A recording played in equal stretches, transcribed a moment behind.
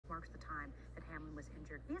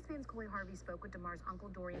injured. ESPN's Corey Harvey spoke with DeMar's uncle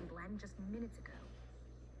Dorian Glenn just minutes ago.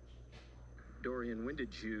 Dorian, when did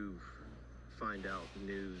you find out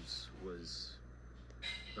news was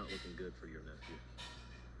not looking good for your nephew?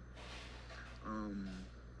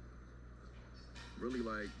 Really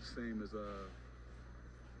like same as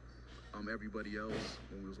everybody else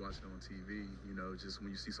when we was watching on TV. You know, just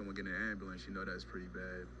when you see someone get in an ambulance, you know that's pretty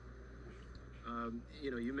bad.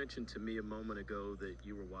 You know, you mentioned to me a moment ago that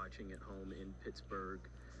you were watching at home in Pittsburgh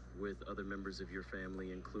with other members of your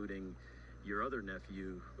family, including your other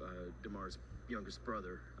nephew, DeMar's youngest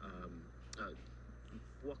brother.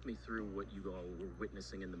 Walk me through what you all were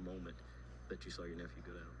witnessing in the moment that you saw your nephew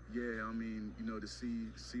go down. Yeah, I mean, you know, to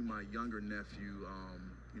see my younger nephew,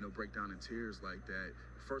 you know, break down in tears like that.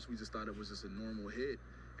 At first, we just thought it was just a normal hit,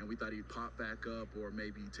 and we thought he'd pop back up or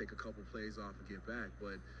maybe take a couple plays off and get back.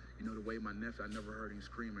 But, you know, the way my nephew, I never heard him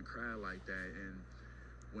scream and cry like that. And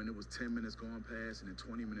when it was 10 minutes going past and then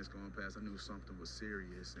 20 minutes going past, I knew something was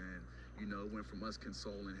serious. And, you know, it went from us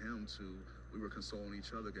consoling him to we were consoling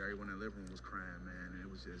each other. Everyone in the living room was crying, man. And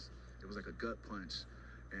it was like a gut punch.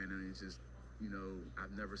 And then it's just, you know,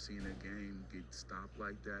 I've never seen a game get stopped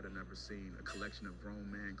like that. I've never seen a collection of grown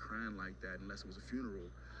men crying like that unless it was a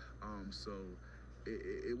funeral. So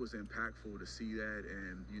it was impactful to see that.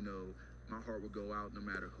 And, you know, my heart would go out no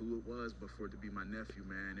matter who it was, but for it to be my nephew,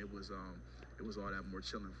 man, it was all that more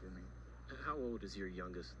chilling for me. How old is your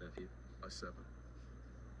youngest nephew? 7.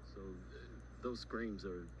 So those screams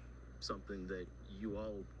are something that you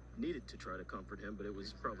all needed to try to comfort him, but it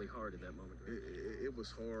was probably hard in that moment, right? It was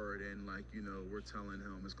hard, and like, you know, we're telling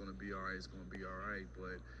him it's going to be all right, it's going to be all right,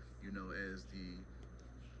 but, you know, as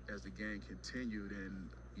the game continued and,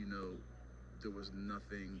 you know, there was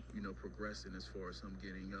nothing, you know, progressing as far as him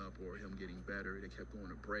getting up or him getting better. They kept going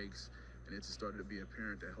to breaks, and it just started to be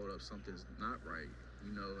apparent that, hold up, something's not right,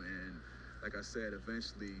 you know, and like I said,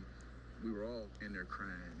 eventually we were all in there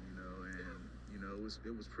crying, you know, and, you know,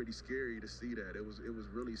 it was pretty scary to see that. It was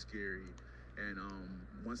really scary. And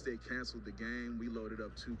once they canceled the game, we loaded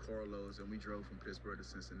up 2 carloads and we drove from Pittsburgh to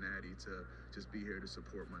Cincinnati to just be here to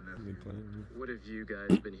support my nephew. What have you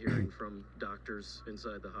guys been hearing from doctors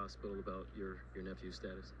inside the hospital about your nephew's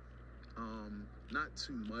status? Not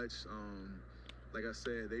too much. Like I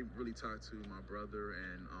said, they really talked to my brother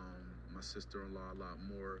and my sister-in-law a lot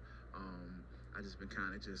more. I just been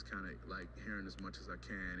kind of like hearing as much as I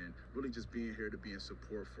can and really just being here to be in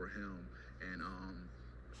support for him. And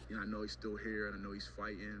you know, I know he's still here and I know he's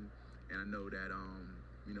fighting, and I know that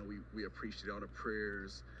you know, we appreciate all the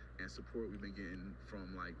prayers and support we've been getting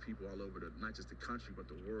from like people all over not just the country but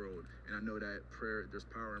the world. And I know that there's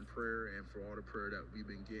power in prayer, and for all the prayer that we've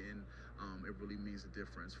been getting, it really means a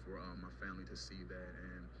difference for my family to see that,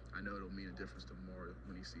 and I know it'll mean a difference to more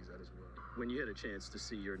when he sees that as well. When you had a chance to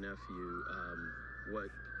see your nephew,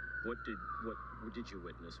 what did you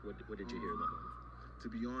witness? What did you hear in that moment? To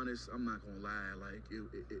be honest, I'm not gonna lie. Like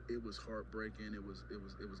it was heartbreaking. It was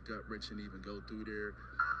gut wrenching to even go through there.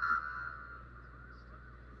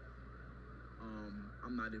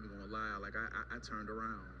 I'm not even gonna lie. Like I turned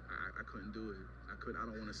around. I couldn't do it. I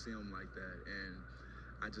don't want to see him like that. And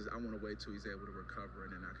I want to wait till he's able to recover,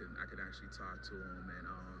 and then I could actually talk to him and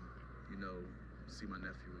you know, see my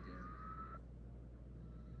nephew again.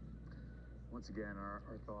 Once again, our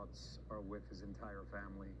thoughts are with his entire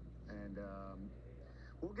family, and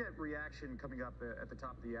we'll get reaction coming up at the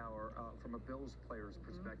top of the hour from a Bills player's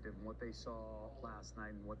perspective and what they saw last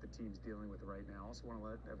night and what the team's dealing with right now. Also want to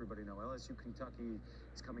let everybody know LSU Kentucky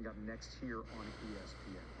is coming up next here on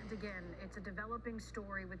ESPN. And again, it's a developing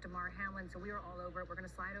story with DeMar Hamlin, so we are all over it. We're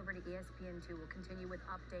going to slide over to ESPN2. We'll continue with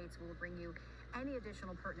updates. We'll bring you any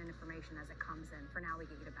additional pertinent information as it comes in. For now, we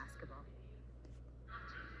get you to basketball.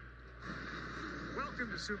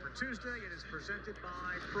 Welcome to Super Tuesday. It is presented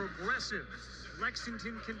by Progressive.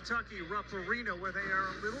 Lexington, Kentucky, Rupp Arena, where they are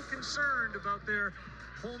a little concerned about their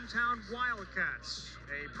hometown Wildcats.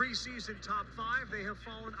 A preseason top 5, they have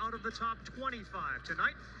fallen out of the top 25.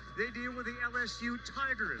 Tonight, they deal with the LSU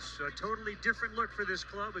Tigers. A totally different look for this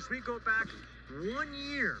club as we go back 1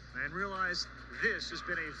 year and realize this has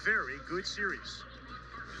been a very good series.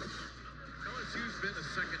 LSU's been a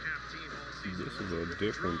second-half team all season. This is a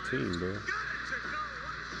different team, bro.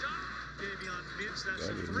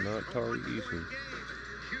 That is not Tari Eason.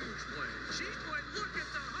 Huge play. Cheapwood, look at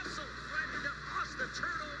the hustle. Threatened to bust the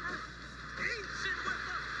turnover. Eason with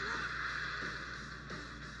the front.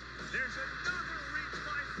 There's another reach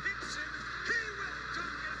by Pinson. He will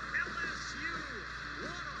dunk it. LSU.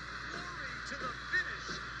 What a flurry to the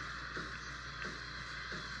finish.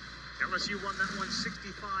 LSU won that one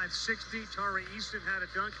 65-60. Tari Eason had a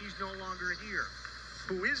dunk. He's no longer here.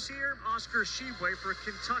 who is here, Oscar Tshiebwe for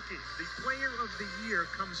Kentucky. The player of the year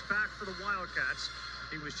comes back for the Wildcats.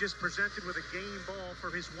 He was just presented with a game ball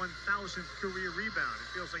for his 1,000th career rebound. It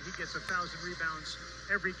feels like he gets 1,000 rebounds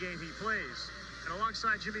every game he plays. And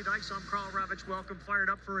alongside Jimmy Dykes, I'm Carl Ravitch. Welcome, fired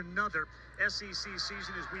up for another SEC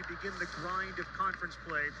season as we begin the grind of conference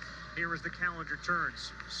play here as the calendar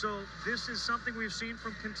turns. So this is something we've seen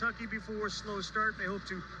from Kentucky before. Slow start. They hope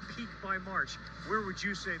to peak by March. Where would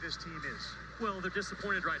you say this team is? Well, they're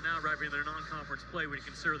disappointed right now, Ravi, in their non-conference play. When you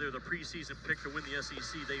consider they're the preseason pick to win the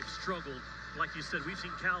SEC, they've struggled. Like you said, we've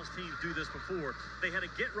seen Cal's teams do this before. They had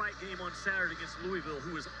a get-right game on Saturday against Louisville,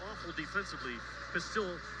 who was awful defensively, but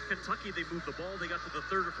still, Kentucky, they moved the ball. They got to the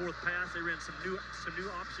third or fourth pass. They ran some new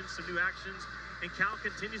options, some new actions. And Cal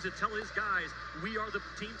continues to tell his guys, we are the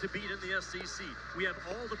team to beat in the SEC. We have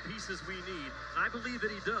all the pieces we need. And I believe that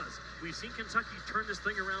he does. We've seen Kentucky turn this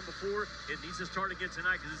thing around before. It needs to start again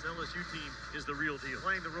tonight because this LSU team is the real deal.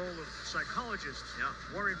 Playing the role of psychologist,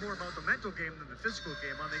 worried more about the mental game than the physical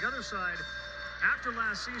game. On the other side, after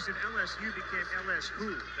last season, LSU became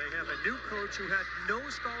LSU. They have a new coach who had no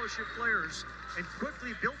scholarship players and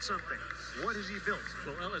quickly built something. What has he built?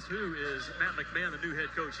 Well, LSU is Matt McMahon, the new head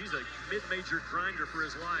coach. He's a mid-major grinder for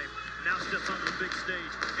his life. Now steps onto the big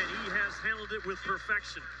stage, and he has handled it with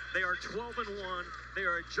perfection. They are 12-1. They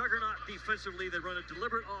are a juggernaut defensively. They run a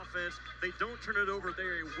deliberate offense. They don't turn it over. They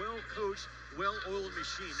are a well-coached, well-oiled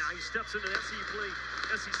machine. Now he steps into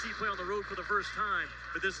SEC play on the road for the first time,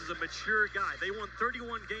 but this is a mature guy. They won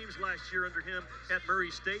 31 games last year under him at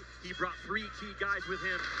Murray State. He brought 3 key guys with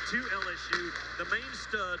him to LSU. The main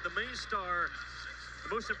stud, the main star,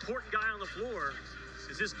 the most important guy on the floor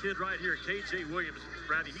is this kid right here, KJ Williams.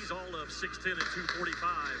 Ravi, he's all of 6'10" and 245.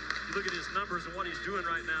 You look at his numbers and what he's doing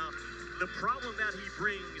right now. The problem that he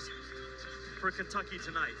brings for Kentucky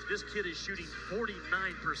tonight, this kid is shooting 49%,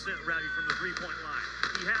 Ravi, from the three-point line.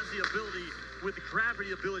 He has the ability, with the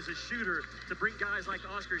gravity ability as a shooter, to bring guys like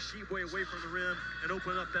Oscar Tshiebwe away from the rim and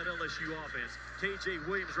open up that LSU offense. KJ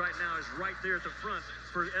Williams right now is right there at the front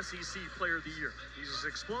for SEC Player of the Year. He's as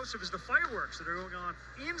explosive as the fireworks that are going on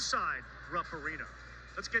inside Rupp Arena.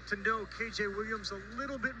 Let's get to know KJ Williams a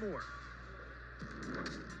little bit more.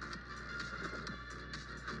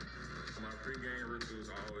 My pregame rituals,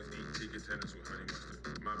 I always eat chicken tenders with honey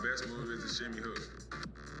mustard. My best move is the shimmy hook.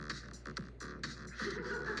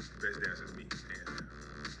 Best dance is me, hands down.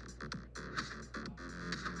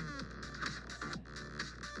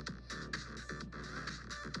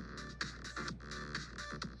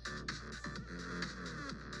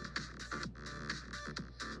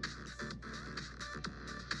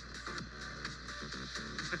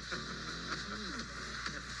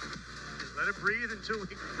 Let it breathe until we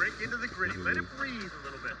break into the gritty. Let it breathe a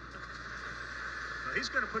little bit. He's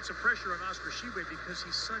going to put some pressure on Oscar Tshiebwe because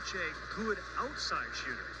he's such a good outside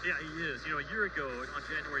shooter. Yeah, he is. You know, a year ago on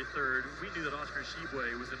January 3rd, we knew that Oscar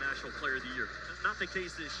Tshiebwe was the National Player of the Year. Not the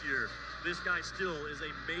case this year. This guy still is a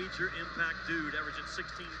major impact dude, averaging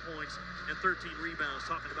 16 points and 13 rebounds,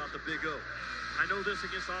 talking about the Big O. I know this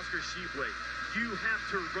against Oscar Tshiebwe. You have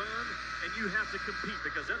to run and you have to compete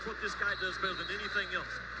because that's what this guy does better than anything else.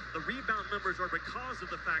 The rebound numbers are because of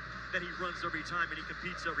the fact that he runs every time and he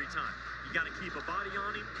competes every time. You got to keep a body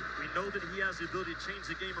on him. We know that he has the ability to change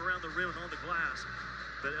the game around the rim and on the glass.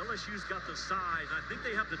 But LSU's got the size, and I think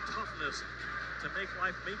they have the toughness to make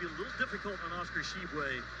life maybe a little difficult on Oscar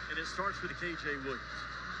Tshiebwe, and it starts with KJ Williams.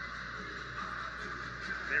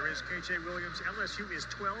 There is KJ Williams. LSU is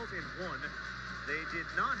 12-1. They did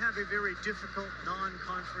not have a very difficult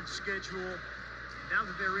non-conference schedule. Now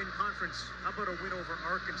that they're in conference, how about a win over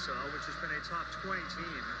Arkansas, which has been a top 20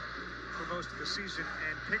 team for most of the season,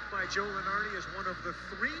 and picked by Joe Lunardi as one of the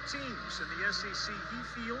 3 teams in the SEC he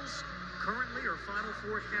feels currently are Final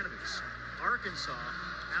Four candidates. Arkansas,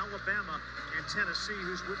 Alabama, and Tennessee,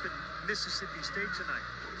 who's whipping Mississippi State tonight.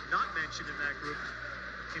 Not mentioned in that group,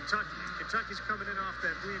 Kentucky. Kentucky's coming in off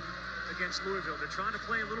that win against Louisville. They're trying to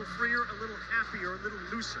play a little freer, a little happier, a little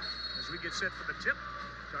looser. As we get set for the tip,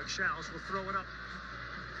 Doug Shows will throw it up.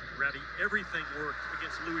 Ravi, everything worked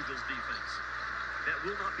against Louisville's defense. That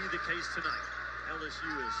will not be the case tonight.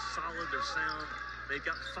 LSU is solid, they're sound. They've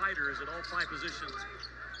got fighters at all 5 positions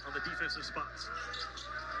on the defensive spots.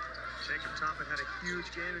 Jacob Toppin had a huge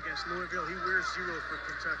game against Louisville. He wears 0 for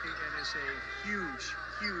Kentucky and is a huge,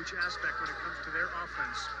 huge aspect when it comes to their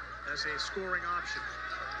offense as a scoring option.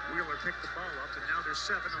 Wheeler picked the ball up, and now there's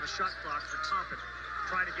 7 on the shot clock for Toppin.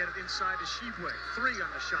 Trying to get it inside to Tshiebwe. 3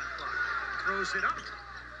 on the shot clock. Throws it up.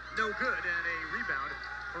 No good, and a rebound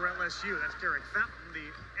for LSU. That's Derek Fountain,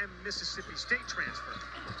 the Mississippi State transfer.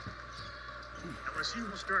 LSU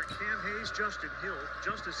will start Cam Hayes, Justice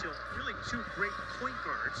Hill, really two great point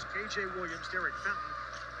guards, KJ Williams, Derek Fountain,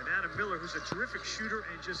 and Adam Miller, who's a terrific shooter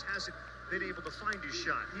and just hasn't been able to find his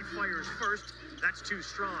shot. He fires first, that's too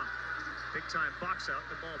strong. Big time box out,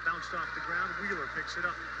 the ball bounced off the ground, Wheeler picks it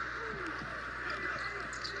up.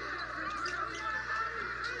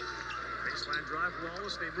 Baseline drive,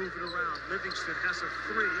 Wallace, they move it around. Livingston has a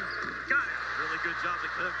three, got it. Really good job to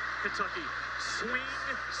Kentucky. Swing.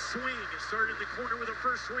 It started in the corner with a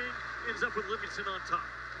first swing, ends up with Livingston on top.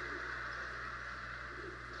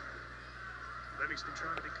 Livingston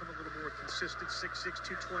trying to become a little more consistent. 6'6",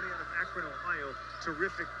 220 out of Akron, Ohio.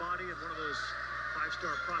 Terrific body and one of those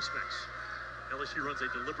five-star prospects. LSU runs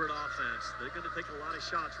a deliberate offense. They're going to take a lot of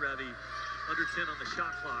shots, Ravi. Under 10 on the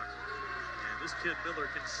shot clock. And this kid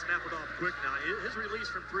Miller can snap it off quick now. His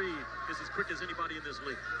release from three is as quick as anybody in this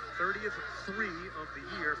league. 30th three of the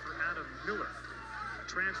year for Adam Miller. A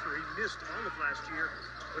transfer he missed all of last year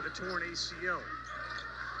with a torn ACL.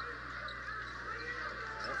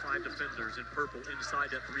 All five defenders in purple inside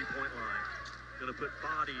that three-point line. Going to put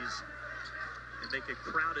bodies and make a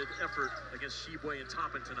crowded effort against Sheboy and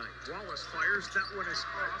Toppin tonight. Wallace fires. That one is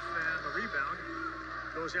off, and the rebound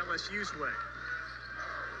goes LSU's way.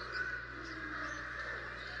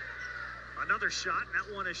 Another shot, and that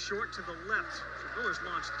one is short to the left. So Miller's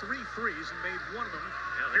launched 3 threes and made one of them.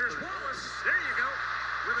 Yeah, here's Wallace. There you go.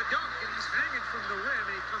 With a dunk, and he's hanging from the rim,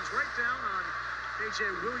 and he comes right down on KJ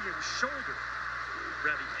Williams' shoulder.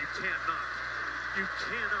 Ravi, you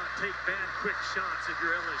cannot take bad quick shots if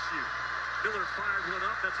you're LSU. Miller fired one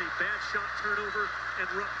up. That's a bad shot turnover, and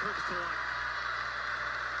Rupp comes to life.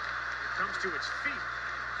 Comes to its feet.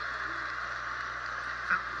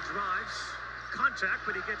 Fountain drives. Contact,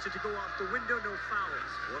 but he gets it to go off the window. No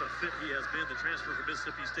fouls. What a fit he has been, the transfer from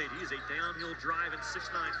Mississippi State. He is a downhill drive and 6'9"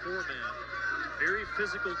 4-man. Very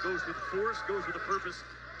physical, goes with force, goes with a purpose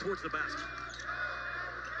towards the basket.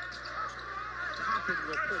 Toppin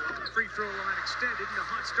will pull up. Free throw line extended, and a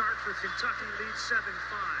hot start for Kentucky, leads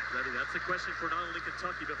 7-5. Ready, that's the question for not only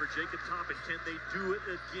Kentucky, but for Jacob Toppin. Can they do it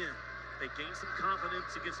again? They gained some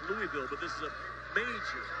confidence against Louisville, but this is a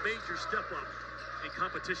major step up in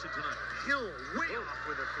competition tonight. Hill way off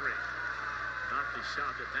with a three. Not the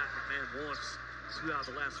shot that Matt McMahon wants 2 out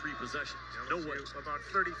of the last 3 possessions. No way. About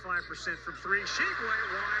 35% from three. Sheboy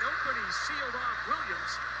wide open. He sealed off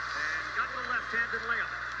Williams and got the left-handed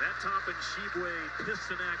layup. That Toppin Sheboy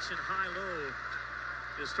piston action high-low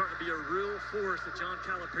is starting to be a real force that John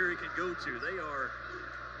Calipari can go to. They are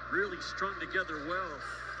really strung together well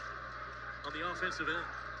on the offensive end.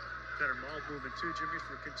 Better ball movement too, Jimmy,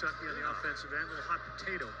 for Kentucky on the offensive end. A little hot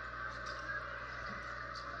potato.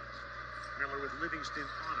 Miller with Livingston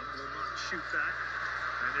on him will not shoot that.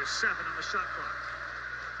 And there's 7 on the shot clock.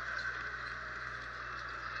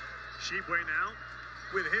 Sheboy now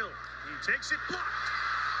with Hill. He takes it, blocked.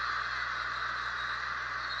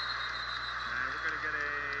 And we're going to get a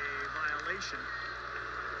violation.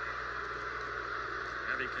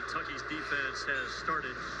 Kentucky's defense has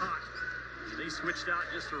started hot. They switched out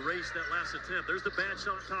just to race that last attempt. There's the bad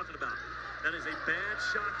shot I'm talking about. That is a bad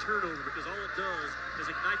shot turnover because all it does is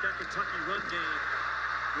ignite that Kentucky run game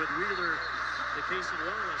with Wheeler, the case in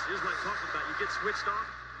Wallace. Here's what I'm talking about. You get switched off,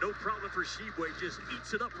 no problem for Sheboy. Just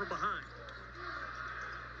eats it up from behind.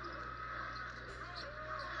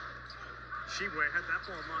 Sheboy had that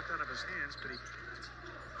ball knocked out of his hands, but he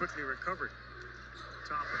quickly recovered.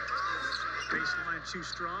 Toppin. Baseline too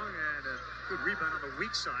strong, and a good rebound on the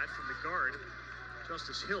weak side from the guard,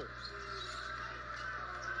 Justice Hill.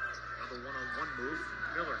 Another one-on-one move.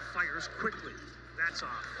 Miller fires quickly. That's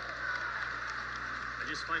off. I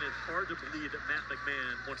just find it hard to believe that Matt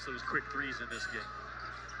McMahon wants those quick threes in this game.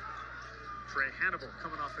 Trey Hannibal,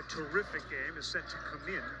 coming off a terrific game, is set to come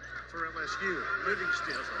in for LSU.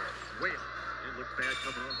 Livingston way off. It looked bad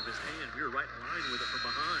coming off of his hand. We were right in line with it from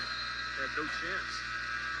behind. Had no chance.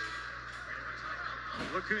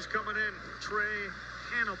 Look who's coming in, Trey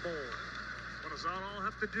Hannibal. What does that all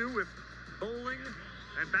have to do with bowling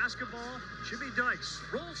and basketball? Jimmy Dykes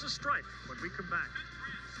rolls the strike when we come back.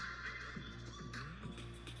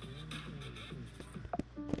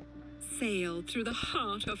 Sail through the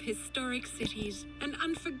heart of historic cities, an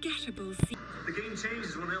unforgettable sea. The game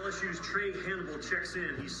changes when LSU's Trey Hannibal checks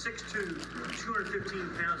in. He's 6'2", 215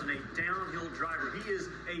 pounds, and a downhill driver. He is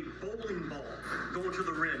a bowling ball going to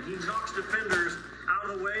the rim. He knocks defenders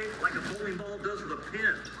out of the way like a bowling ball does with a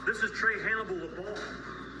pin. This is Trey Hannibal, the ball.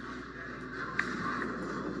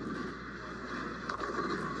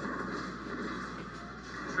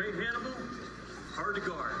 Trey Hannibal, hard to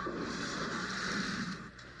guard.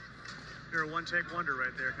 You're a one-take wonder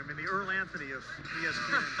right there. I mean, the Earl Anthony of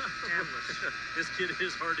ESPN analysts. This kid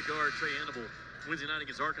is hard to guard. Trey Hannibal, Wednesday night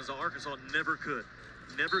against Arkansas. Arkansas never could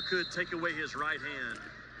take away his right hand.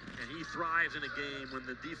 And he thrives in a game when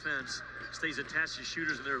the defense stays attached to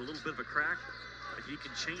shooters and they're a little bit of a crack. But he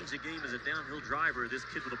can change the game as a downhill driver. This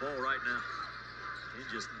kid with the ball right now. He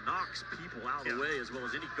just knocks people out of the way as well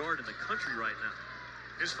as any guard in the country right now.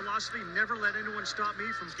 His philosophy, never let anyone stop me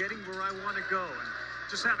from getting where I want to go. And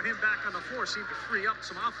just having him back on the floor seemed to free up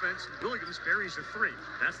some offense. And Williams buries a three.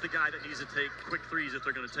 That's the guy that needs to take quick threes if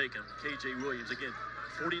they're going to take him. KJ Williams, again,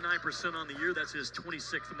 49% on the year. That's his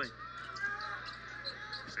 26th make.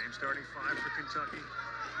 Same starting five for Kentucky.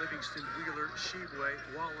 Livingston, Wheeler, Shebue,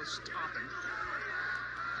 Wallace, Toppin.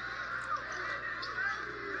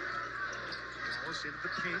 Wallace into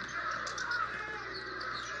the paint.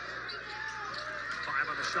 5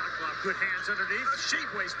 on the shot clock. Good hands underneath.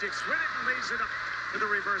 Shebue sticks with it and lays it up with a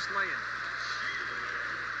reverse lay-in.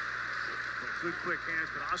 Good quick hands,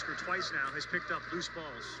 but Oscar twice now has picked up loose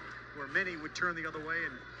balls where many would turn the other way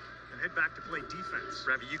and head back to play defense.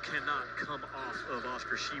 Ravi, you cannot come off of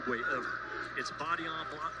Oscar Shebue ever. It's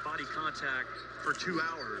body-on-body contact for 2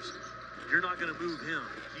 hours. You're not going to move him.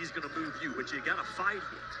 He's going to move you, but you got to fight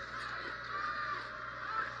him.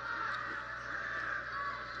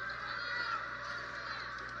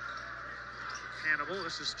 Hannibal,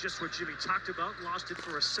 this is just what Jimmy talked about. Lost it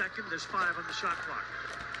for a second. There's 5 on the shot clock.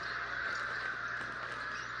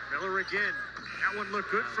 Miller again. That one looked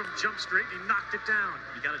good from jump straight. He knocked it down.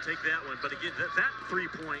 You got to take that one. But again, that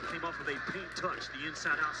 3-point came off of a paint touch. The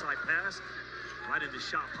inside-outside pass right in the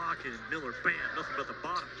shot pocket. And Miller, bam, nothing but the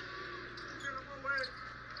bottom.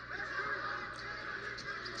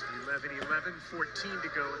 11-11, 14 to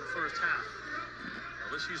go in the first half.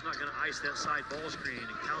 LSU's not going to ice that side ball screen,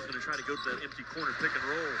 and Cal's going to try to go to that empty corner pick and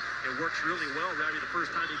roll. It works really well, Rowdy, the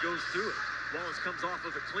first time he goes through it. Wallace comes off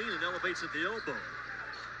of it clean and elevates at the elbow.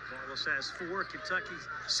 Wallace has 4. Kentucky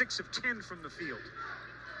 6 of 10 from the field.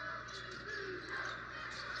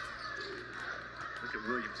 Look at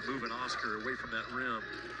Williams moving Oscar away from that rim.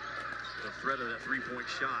 The threat of that 3-point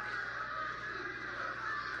shot.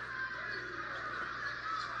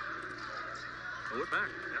 Throw it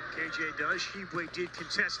back. Yep, KJ does. Shebue did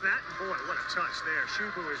contest that. And boy, what a touch there.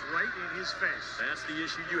 Shebue is right in his face. That's the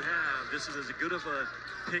issue you have. This is as good of a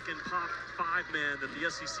pick and pop 5-man that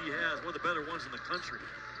the SEC has. One of the better ones in the country.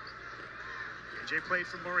 KJ played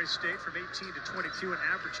for Murray State from 18 to 22 and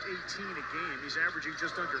averaged 18 a game. He's averaging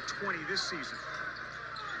just under 20 this season.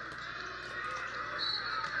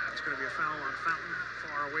 It's going to be a foul on Fountain,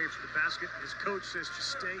 far away from the basket. His coach says to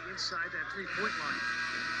stay inside that 3-point line.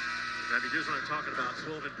 Ravi, here's what I'm talking about,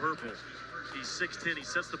 12 in purple. He's 6'10", he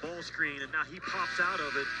sets the ball screen, and now he pops out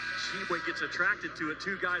of it. Shebue gets attracted to it.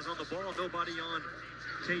 2 guys on the ball, nobody on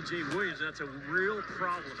KJ Williams. That's a real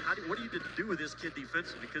problem. What do you do with this kid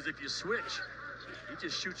defensively? Because if you switch, he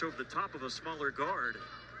just shoots over the top of a smaller guard.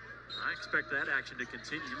 I expect that action to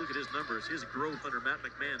continue. You look at his numbers. His growth under Matt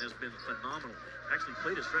McMahon has been phenomenal. Actually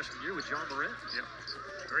played his freshman year with John Morant. Yep.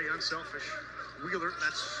 Very unselfish. Wheeler,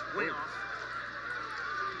 that's way off.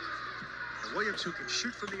 Williams, who can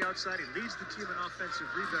shoot from the outside, he leads the team in offensive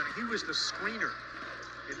rebounding. He was the screener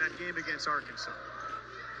in that game against Arkansas.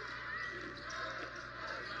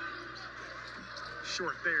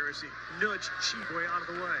 Short there as he nudged Shebue out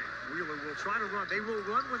of the way. Wheeler will try to run. They will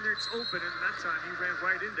run when it's open, and that time he ran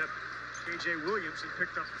right into KJ Williams and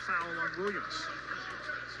picked up the foul on Williams.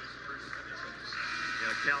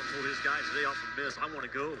 Yeah, Cal told his guys today off the miss, I want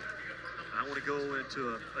to go. I want to go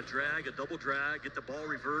into a drag, a double drag, get the ball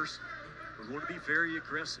reversed. We want to be very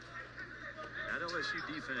aggressive. That LSU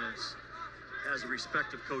defense has the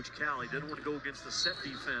respect of Coach Cal. He didn't want to go against the set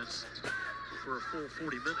defense for a full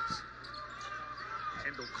 40 minutes.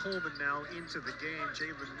 Kendall Coleman now into the game.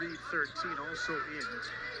 Jalen Reed, 13, also in.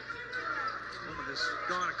 Coleman has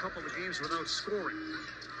gone a couple of games without scoring.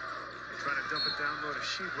 They try to dump it down low to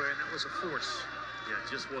Shebue, and that was a force. Yeah, it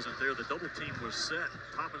just wasn't there. The double team was set.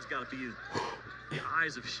 Toppin's got to be the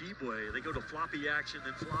eyes of Shebue. They go to floppy action,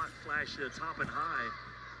 then flash Toppin high.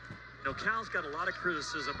 You know, Cal's got a lot of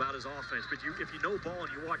criticism about his offense, but if you know ball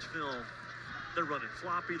and you watch film, they're running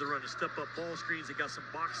floppy, they're running step-up ball screens, they got some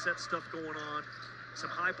box set stuff going on, some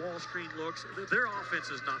high ball screen looks. Their offense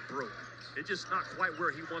is not broke. It's just not quite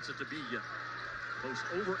where he wants it to be yet. Most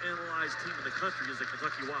overanalyzed team in the country is the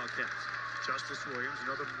Kentucky Wildcats. Justice Williams,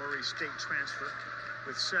 another Murray State transfer,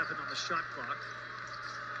 with 7 on the shot clock.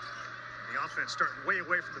 The offense starting way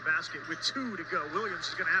away from the basket with 2 to go. Williams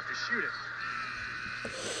is going to have to shoot it.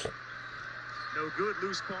 No good.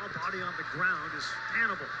 Loose ball. Body on the ground is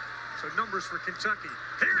Hannibal. So numbers for Kentucky.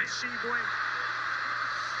 Here's Shebue.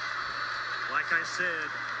 Like I said,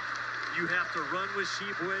 you have to run with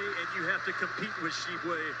Shibwe and you have to compete with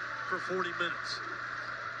Shibwe for 40 minutes.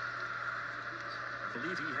 I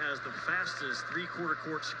believe he has the fastest three-quarter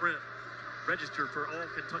court sprint registered for all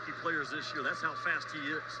Kentucky players this year. That's how fast he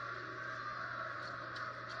is.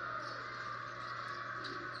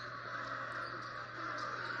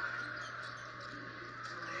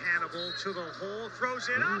 Hannibal to the hole, throws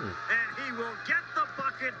it up, and he will get the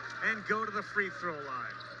bucket and go to the free throw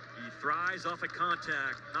line. He thrives off of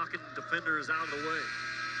contact, knocking defenders out of the way.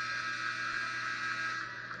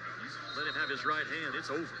 Let him have his right hand. It's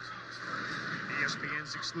over.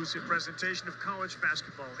 ESPN's exclusive presentation of college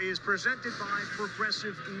basketball is presented by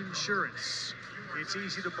Progressive Insurance. It's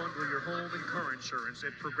easy to bundle your home and car insurance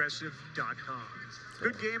at progressive.com.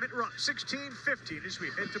 Good game at Rupp, 16-15 as we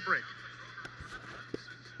head to break.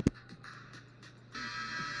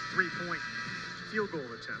 3-point field goal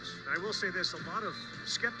attempts. I will say this, a lot of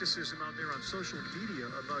skepticism out there on social media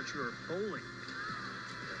about your bowling.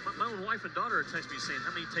 My own wife and daughter text me saying,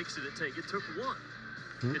 how many takes did it take? It took one.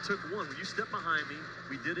 It took one. When you stepped behind me,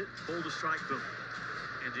 we did it, bowl to strike, boom.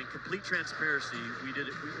 And in complete transparency, we did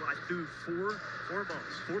it. I threw four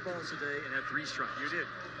balls a day and had 3 strikes. You did,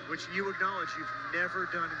 which you acknowledge you've never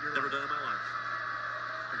done in your Never life. done in my life.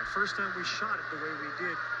 And the first time we shot it the way we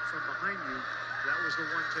did from behind you, that was the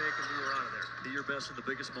one take and we were out of there. Be your best in the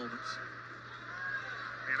biggest moments.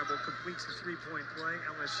 Hannibal completes the 3-point play,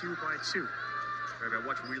 LSU by 2. Right, I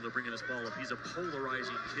watch Wheeler bringing this ball up. He's a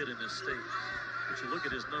polarizing kid in this state. But you look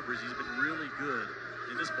at his numbers, he's been really good.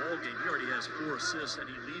 In this ball game, he already has 4 assists, and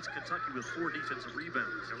he leads Kentucky with 4 defensive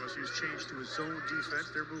rebounds. LSU's changed to a zone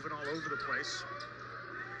defense. They're moving all over the place.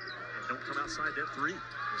 And don't come outside that 3.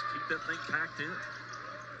 Just keep that thing packed in.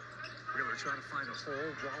 Wheeler trying to find a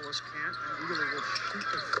hole. Wallace can't, and Wheeler will shoot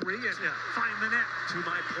the 3 and find the net. To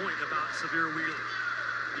my point about Severe Wheeler.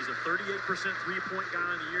 He's a 38% three-point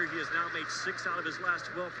guy in the year. He has now made 6 out of his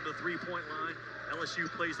last 12 from the three-point line. LSU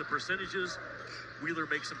plays the percentages. Wheeler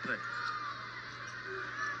makes him pay.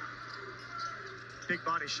 Big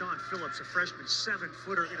body Sean Phillips, a freshman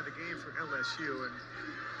 7-footer into the game for LSU, and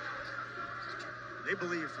they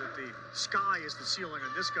believe that the sky is the ceiling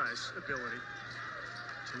on this guy's ability.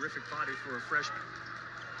 Terrific body for a freshman.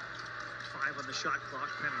 5 on the shot clock,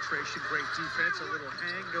 penetration, great defense, a little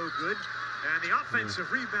hang, no good. And the offensive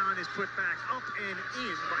rebound is put back up and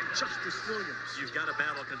in by Justice Williams. You've got to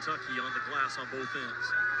battle Kentucky on the glass on both ends.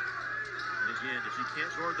 And again, if you can't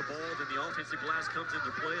guard the ball, then the offensive glass comes into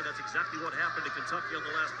play, and that's exactly what happened to Kentucky on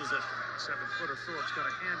the last possession. 7-footer Phillips got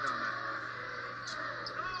a hand on that.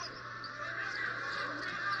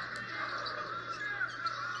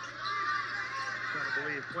 Gotta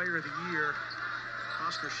believe player of the year,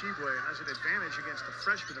 Oscar Shibwe, has an advantage against the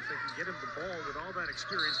freshman if they can get him the ball with all that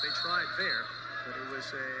experience. They tried there, but it was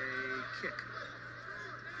a kick.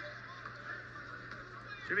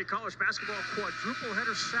 Jimmy, college basketball quadruple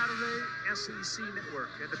header Saturday, SEC Network.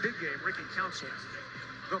 And the big game, Ricky Council,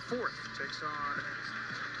 the 4th, takes on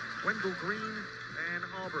Wendell Green and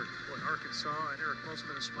Auburn. Boy, Arkansas and Eric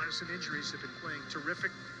Musselman, in spite of some injuries, have been playing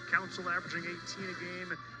terrific. Council averaging 18 a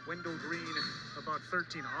game. Wendell Green about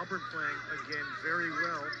 13. Auburn playing again very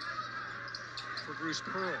well for Bruce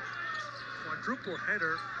Pearl. Quadruple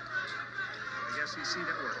header on the SEC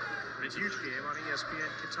Network. A huge game on ESPN,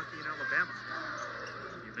 Kentucky and Alabama.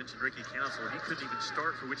 You mentioned Ricky Council. He couldn't even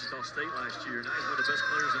start for Wichita State last year. Now he's one of the best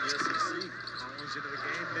players in the SEC. Collins into the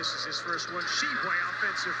game, misses his first one. Shibwe,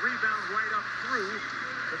 offensive rebound right up through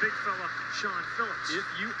the big fella, Sean Phillips. If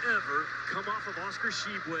you ever come off of Oscar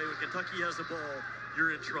Shibwe when Kentucky has the ball,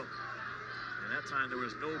 you're in trouble. And that time there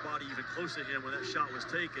was nobody even close to him when that shot was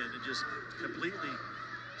taken. It just completely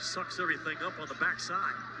sucks everything up on the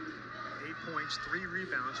backside. 8 points, 3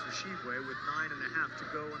 rebounds for Shibwe with 9.5 to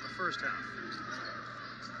go in the first half.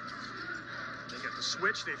 They got the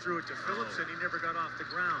switch, they threw it to Phillips, and he never got off the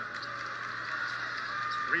ground.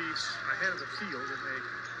 Reeves ahead of the field, and they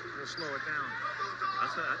will slow it down.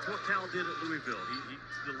 That's what Cal did at Louisville. He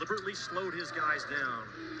deliberately slowed his guys down.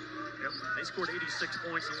 Yep. They scored 86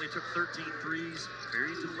 points, only took 13 threes.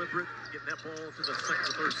 Very deliberate, getting that ball to the second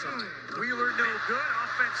or third side. Wheeler no good.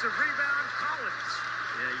 Offensive rebound, Collins.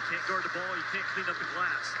 Yeah, you can't guard the ball. You can't clean up the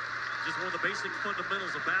glass. Just one of the basic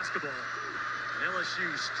fundamentals of basketball. And LSU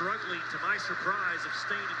struggling, to my surprise, of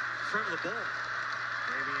staying in front of the ball.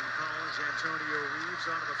 Davian Collins, Antonio Reeves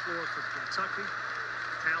onto the floor for Kentucky.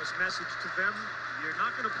 Cal's message to them, you're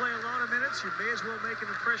not going to play a lot of minutes. You may as well make an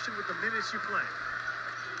impression with the minutes you play.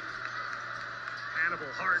 Hannibal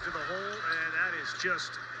hard to the hole, and that is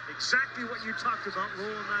just exactly what you talked about,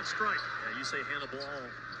 rolling that strike. Yeah, you say Hannibal,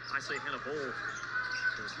 I say Hannibal.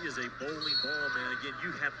 Because he is a bowling ball, man. Again,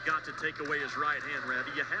 you have got to take away his right hand,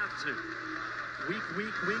 Ravi. You have to.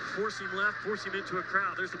 Weak, force him left, force him into a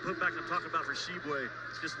crowd. There's the putback I'm talking about for Shibwe.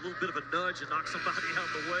 Just a little bit of a nudge and knock somebody out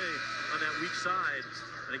of the way on that weak side.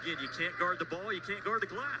 And again, you can't guard the ball, you can't guard the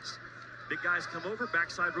glass. Big guys come over,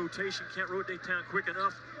 backside rotation, can't rotate down quick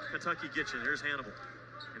enough. Kentucky gets you. There's Hannibal.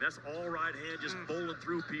 And that's all right hand, just bowling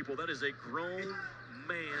through people. That is a grown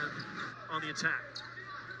man on the attack.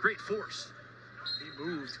 Great force. He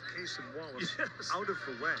moved Cason Wallace Yes. out of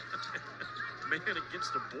the way. Man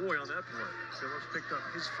against a boy on that play. Phillips picked up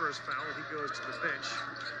his first foul. He goes to the bench.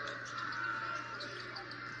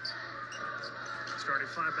 Starting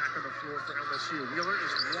five back on the floor for LSU. Wheeler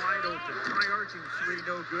is wide open. High arching three,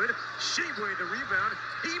 no good. Shibwe the rebound.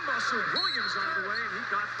 He muscled Williams out of the way, and he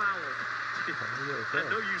got fouled. I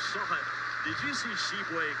know you saw it. Did you see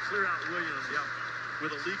Shibwe clear out Williams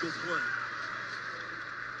with a legal play?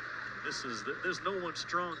 There's no one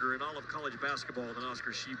stronger in all of college basketball than Oscar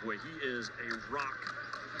Shibwe. He is a rock.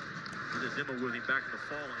 I did a demo with him back in the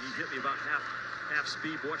fall, and he hit me about half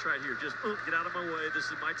speed. Watch right here. Just get out of my way. This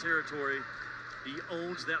is my territory. He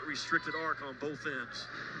owns that restricted arc on both ends.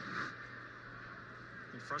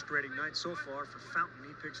 A frustrating night so far for Fountain.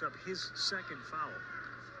 He picks up his second foul.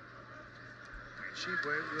 And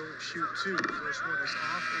Shibwe will shoot two. First one is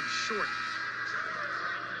off and short.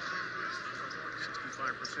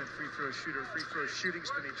 65% free throw shooter. Free throw shooting's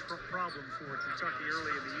been a problem for Kentucky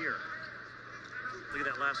early in the year. Look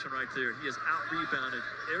at that last one right there. He has out-rebounded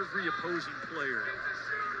every opposing player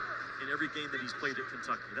in every game that he's played at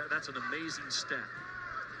Kentucky. That's an amazing stat.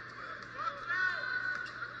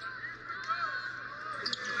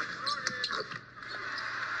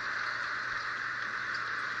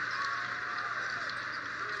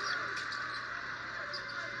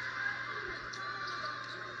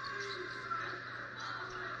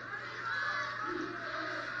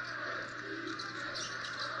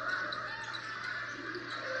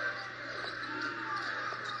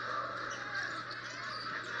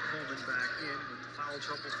 Back in with foul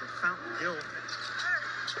trouble for Fountain Hill.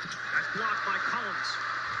 That's blocked by Collins.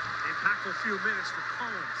 An impactful few minutes for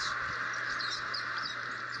Collins.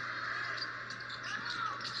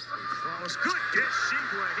 Wallace, good dish,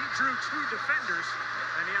 Shibwe. He drew two defenders,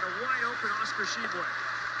 and he had a wide open Oscar Shibwe.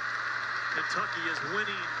 Kentucky is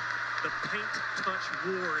winning the paint touch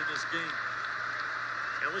war in this game.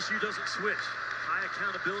 LSU doesn't switch. High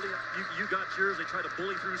accountability. You got yours. They try to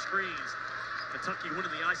bully through screens. Kentucky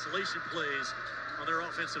winning the isolation plays on their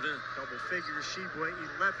offensive end. Double figures, Shibwe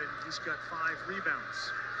 11. He's got 5 rebounds.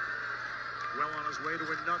 Well on his way to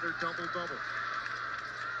another double-double.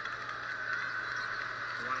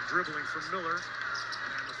 A lot of dribbling from Miller.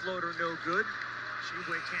 And the floater no good.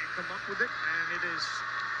 Shibwe can't come up with it. And it is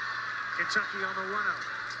Kentucky on the run out.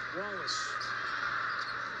 Wallace.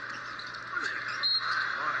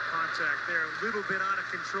 Contact there, a little bit out of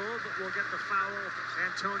control, but we'll get the foul.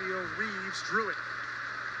 Antonio Reeves drew it.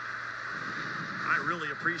 I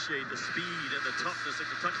really appreciate the speed and the toughness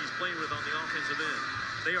that Kentucky's playing with on the offensive end.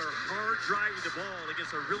 They are hard driving the ball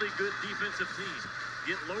against a really good defensive team.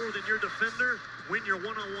 Get lower than your defender, win your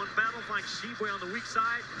one-on-one battle, find Shibwe on the weak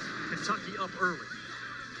side. Kentucky up early.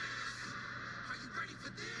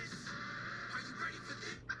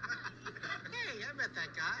 Hey, I met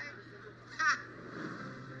that guy.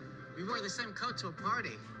 We wore the same coat to a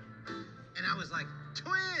party. And I was like,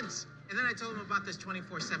 twins! And then I told him about this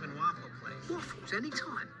 24/7 waffle place. Waffles,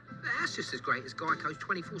 anytime. That's just as great as Geico's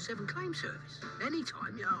 24/7 claim service.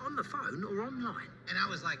 Anytime, on the phone or online. And I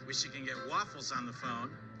was like, wish you can get waffles on the phone.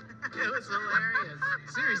 It was hilarious.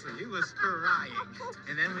 Seriously, he was crying.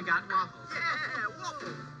 And then we got waffles. Yeah,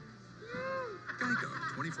 waffles. Geico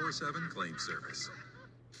 24/7 claim service.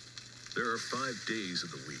 There are 5 days of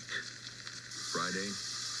the week. Friday,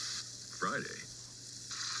 Friday,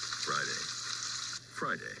 Friday,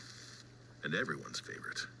 Friday, and everyone's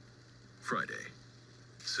favorite, Friday.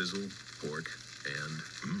 Sizzle, pork, and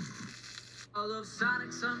All of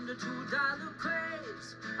Sonic's under $2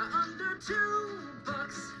 craves are under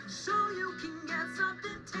 $2, so you can get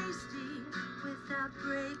something tasty without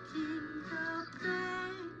breaking the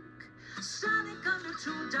bank. Sonic under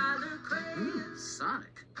 $2 craves.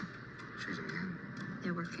 Sonic? She's again.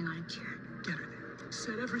 They're working on a cure. Get her there.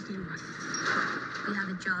 Set everything right. We have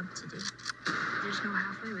a job to do. There's no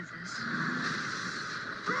halfway with this.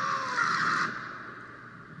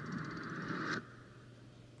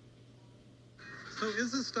 So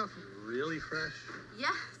is this stuff really fresh?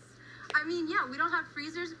 Yes. I mean, yeah, we don't have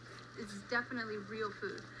freezers. It's definitely real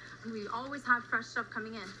food. And we always have fresh stuff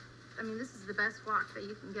coming in. I mean, this is the best guac that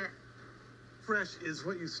you can get. Fresh is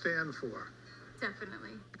what you stand for.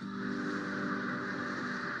 Definitely.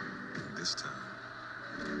 This time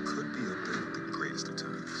could be up there with the greatest of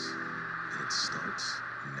times. And it starts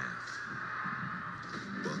now.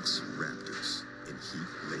 Bucks, Raptors, and Heat,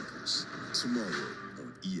 Lakers. Tomorrow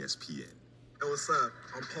on ESPN. Hey, what's up?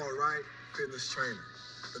 I'm Paul Wright, fitness trainer.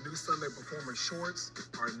 The new Sunday Performance shorts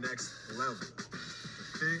are next level.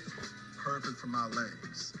 The fit, perfect for my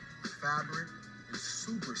legs. The fabric is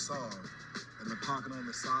super soft, and the pocket on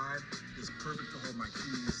the side is perfect to hold my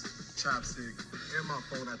keys, chapstick, and my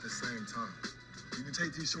phone at the same time. You can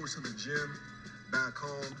take these shorts to the gym, back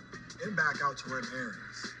home, and back out to run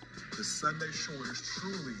errands. The Sunday short is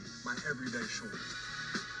truly my everyday short.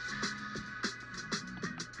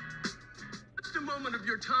 Just a moment of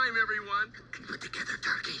your time, everyone. Put together,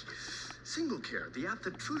 Turkey. Single Care, the app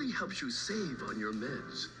that truly helps you save on your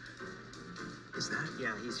meds. Is that?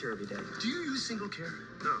 Yeah, he's here every day. Do you use Single Care?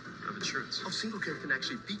 No, I have insurance. Oh, Single Care can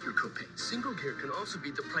actually beat your copay. Single Care can also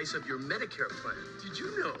beat the price of your Medicare plan. Did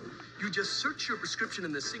you know? You just search your prescription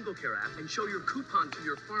in the Single Care app and show your coupon to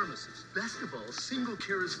your pharmacist. Best of all, Single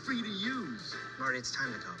Care is free to use. Marty, it's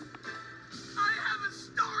time to go. I have a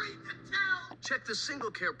story to tell. Check the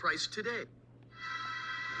Single Care price today.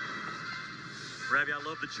 Ravi, I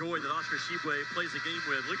love the joy that Oscar Tshiebwe plays the game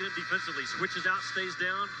with. Look at him defensively. Switches out, stays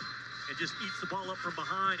down, and just eats the ball up from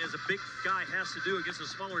behind as a big guy has to do against a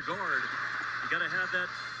smaller guard. You got to have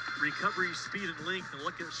that recovery speed and length, and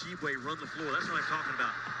look at Tshiebwe run the floor. That's what I'm talking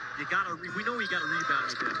about. You got to. We know you got to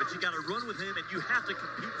rebound with him, but you got to run with him, and you have to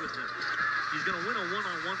compete with him. He's going to win a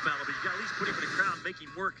one-on-one battle, but you got to at least put him in the crowd and make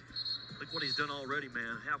him work. Look what he's done already,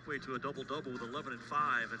 man. Halfway to a double-double with 11 and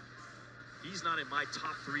 5, and he's not in my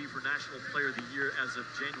top 3 for National Player of the Year as of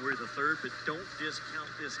January the 3rd, but don't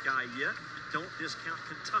discount this guy yet. Don't discount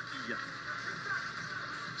Kentucky yet.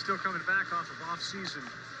 Still coming back off of off-season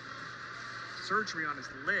surgery on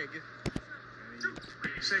his leg.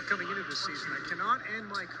 And he said coming into this season, I cannot end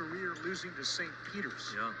my career losing to St.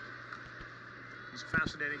 Peter's. Yeah. He's a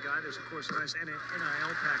fascinating guy. There's, of course, a nice NIL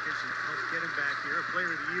package that helps get him back here. A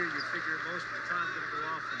Player of the Year, you figure most of the time going to go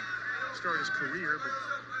off and start his career, but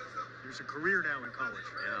there's a career now in college.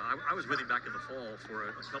 Yeah, I was with him back in the fall for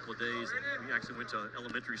a couple of days, and we actually went to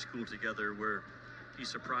elementary school together where he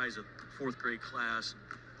surprised a 4th grade class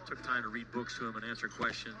and took time to read books to him and answer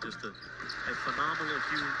questions. Just a phenomenal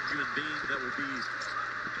human being that will be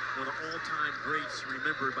one of the all-time greats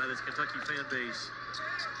remembered by this Kentucky fan base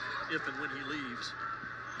if and when he leaves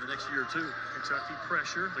in the next year or two. Kentucky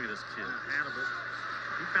pressure. Look at this kid. Hannibal.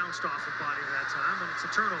 He bounced off the body that time, and it's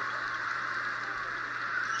a turnover.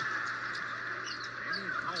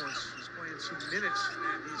 Collins is playing some minutes,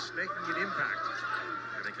 and he's making an impact.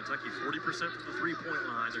 And Kentucky 40% from the three-point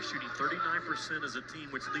line. They're shooting 39% as a team,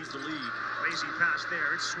 which leads the league. Lazy pass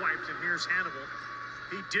there. It's swiped, and here's Hannibal.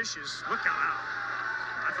 He dishes. Look out.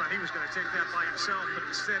 I thought he was going to take that by himself, but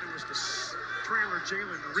instead it was the trailer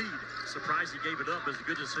Jalen Reed. Surprised he gave it up. It was a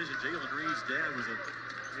good decision. Jalen Reed's dad was a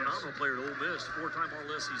phenomenal player at Ole Miss, 4-time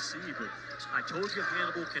All-SEC, but I told you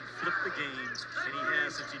Hannibal can flip the game, and he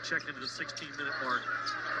has since he checked into the 16-minute mark.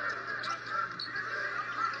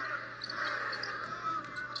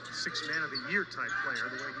 Sixth man of the year type player,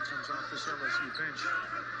 the way he comes off this LSU bench.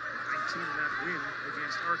 19 in that win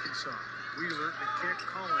against Arkansas. Wheeler, the kick,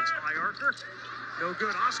 Collins, Iarker. No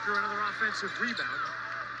good. Oscar, another offensive rebound.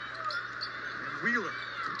 And Wheeler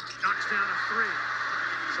knocks down a 3.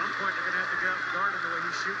 At some point, they're going to have to get out and guard him the way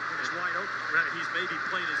he's shooting when he's wide open. Right, he's maybe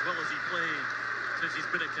playing as well as he played since he's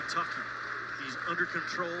been at Kentucky. He's under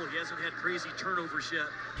control. He hasn't had crazy turnovers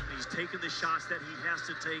yet. He's taken the shots that he has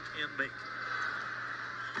to take and make.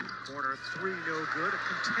 Corner 3, no good. A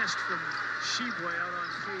contest from Tshiebwe out on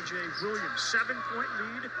KJ Williams. 7-point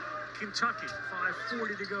lead, Kentucky.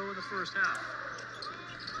 5:40 to go in the first half.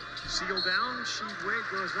 Seal down, Tshiebwe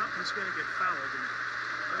goes up, he's going to get fouled.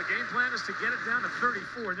 And the game plan is to get it down to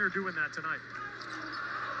 34, and they're doing that tonight.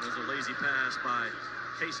 There's a lazy pass by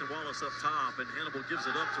Cason Wallace up top, and Hannibal gives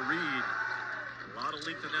it up to Reed. A lot of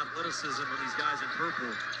length and athleticism on these guys in purple.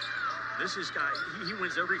 This is guy, he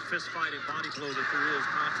wins every fist fight and body blow that there is,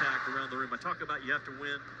 contact around the rim. I talk about you have to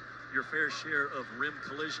win your fair share of rim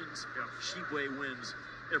collisions. Yeah. Tshiebwe wins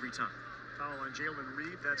every time. Foul on Jalen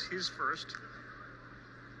Reed, that's his first.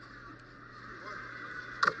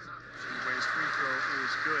 Tshiebwe's free throw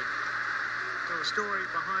is good. So a story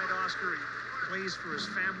behind Oscar, he plays for his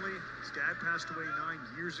family. His dad passed away 9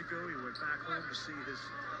 years ago. He went back home to see his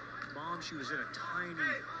mom. She was in a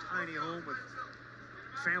tiny home with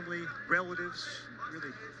family, relatives.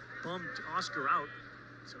 Really bummed Oscar out.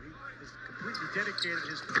 So he has completely dedicated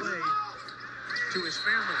his play to his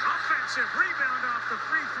family. Offensive rebound off the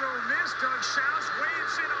free throw miss. Doug Schaus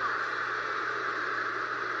waves it off.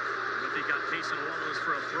 If he got Casey Wallace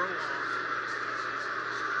for a throw-off.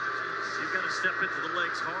 You've got to step into the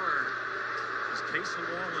legs hard. As Casey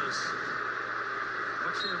Wallace,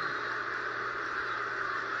 watch him.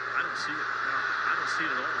 I don't see it. No, I don't see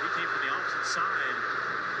it at all. He came from the opposite side.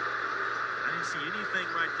 I didn't see anything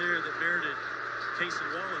right there that merited Casey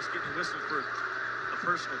Wallace getting a whistle for a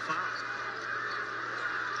personal foul.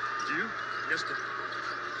 Did you? Missed it.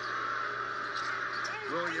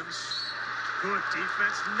 Williams, good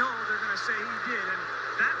defense. No, they're going to say he did. And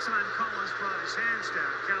that time Collins brought his hands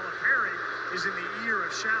down. Calipari is in the ear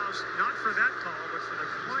of Shouse, not for that call, but for the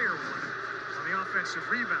prior one on the offensive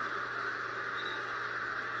rebound.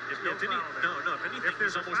 If anything, if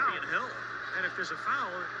there's he's a almost foul, being held. And if there's a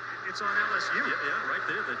foul, it's on LSU. Yeah, right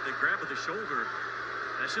there, the grab of the shoulder.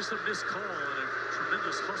 That's just a missed call and a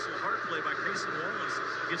tremendous hustle hard play by Casey Wallace.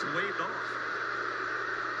 Gets waved off.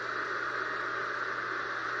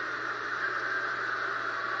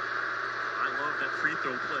 I love that free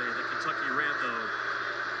throw play that Kentucky ran, though.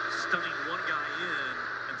 Stunning one guy in,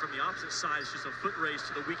 and from the opposite side, it's just a foot race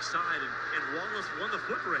to the weak side, and Wallace won the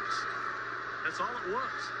foot race. That's all it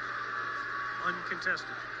was.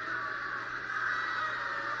 Uncontested.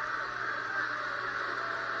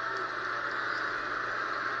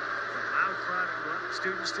 A loud crowd and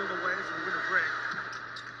students still away from winter break.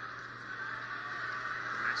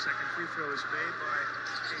 And that second free throw is made by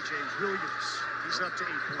KJ Williams. He's up to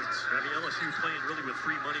 8 points. I mean, LSU playing really with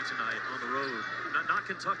free money tonight on the road. Not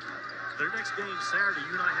Kentucky. Their next game Saturday,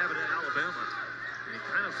 you and I have it at Alabama. And it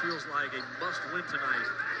kind of feels like a must-win tonight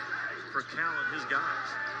for Cal and his guys.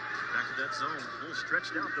 Back to that zone. A little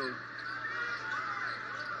stretched out, though.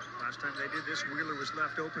 Last time they did this, Wheeler was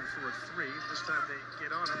left open for a three. This time they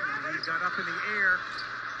get on him, and he got up in the air.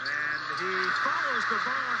 And he follows the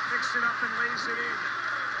ball and picks it up and lays it in.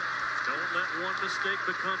 Don't let one mistake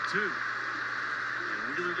become two. And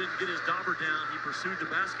Wheeler didn't get his dauber down. He pursued the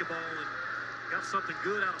basketball and got something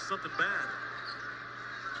good out of something bad.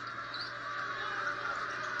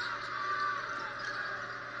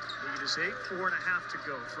 Lead is 8, 4.5 to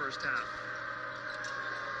go, first half.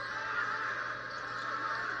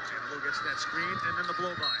 Campbell gets that screen and then the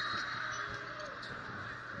blow by.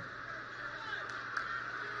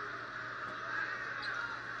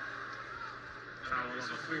 Foul on the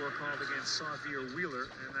floor called against Xavier Wheeler,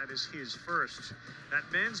 and that is his first. That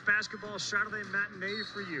men's basketball Saturday matinee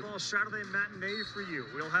for you.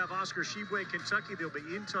 We'll have Oscar Shibwe, Kentucky. They'll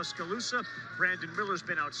be in Tuscaloosa. Brandon Miller's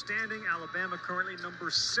been outstanding. Alabama currently number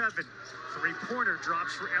 7. Three-pointer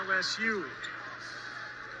drops for LSU.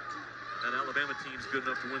 That Alabama team's good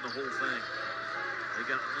enough to win the whole thing. They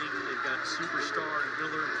got Link, they've got Superstar and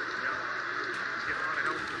Miller. Yeah. He's getting a lot of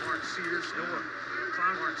help from Mark Sears, Noah.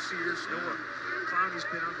 Clowney's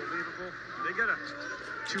been unbelievable. They got a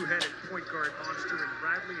two-headed point guard monster in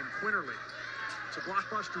Bradley and Quinterly. It's a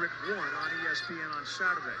blockbuster at 1 on ESPN on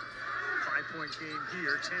Saturday. 5-point game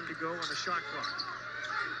here, 10 to go on the shot clock.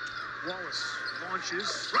 Wallace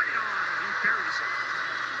launches right on, and he buries it.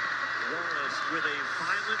 Wallace with a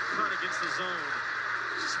violent cut against the zone.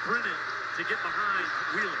 Sprinted to get behind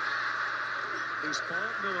Wheeler. Loose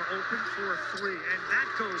ball, Miller open for a three, and that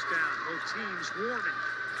goes down. Both teams warming.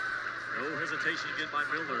 No hesitation again by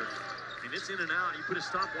Miller. And it's in and out. He put a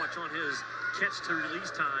stopwatch on his catch to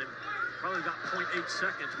release time. Probably about 0.8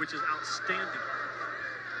 seconds, which is outstanding.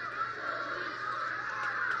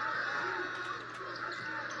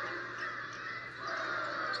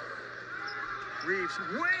 Reeves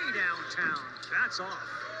way downtown. That's off.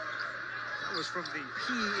 That was from the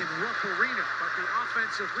P in Rupp Arena, but the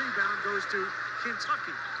offensive rebound goes to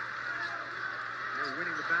Kentucky. They're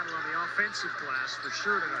winning the battle on the offensive glass for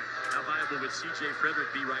sure tonight. How viable would C.J.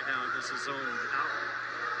 Frederick be right now in this zone? Out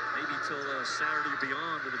maybe till Saturday or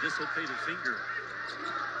beyond with a dislocated finger.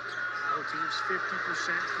 Both teams 50%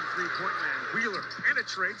 from three-point land. Wheeler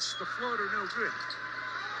penetrates the floater, no good.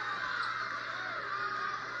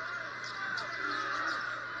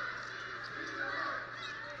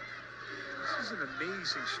 This is an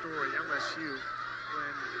amazing story, LSU.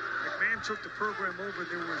 When McMahon took the program over,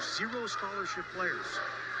 there were 0 scholarship players.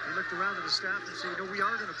 He looked around at the staff and said, we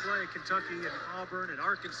are going to play Kentucky and Auburn and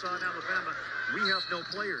Arkansas and Alabama. We have no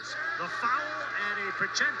players. The foul and a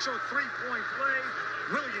potential three-point play.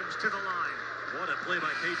 Williams to the line. What a play by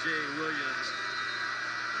KJ Williams.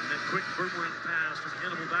 And that quick boomerang pass from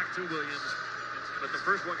Hannibal back to Williams. But the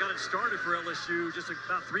first one got it started for LSU just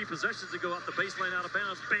about 3 possessions ago off the baseline out of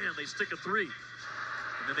bounds. Bam, they stick a 3.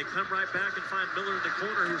 And then they come right back and find Miller in the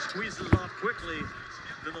corner, who squeezes it off quickly.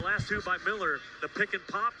 And then the last 2 by Miller, the pick and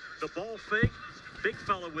pop, the ball fake. Big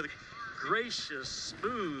fella with gracious,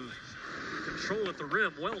 smooth control at the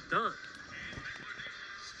rim. Well done.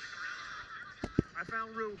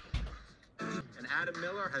 down Rue. And Adam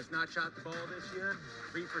Miller has not shot the ball this year.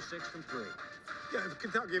 3 for 6 from 3. Yeah,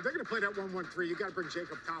 Kentucky, if they're going to play that 1-1-3, you got to bring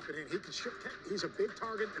Jacob Toppin in. He's a big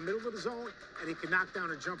target in the middle of the zone, and he can knock down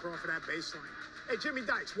a jumper off of that baseline. Hey, Jimmy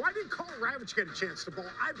Dykes, why didn't Carl Ravitch get a chance to ball?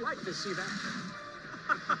 I'd like to see that.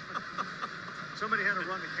 Somebody had to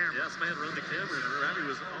run the camera. Yeah, somebody had to run the camera, and Ravi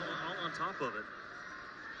was all on top of it.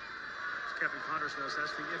 As Kevin Connors knows,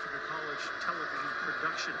 that's the Ithaca College television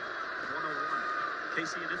production 101.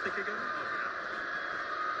 Casey and Ithaca guy? Oh, yeah.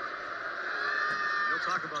 We'll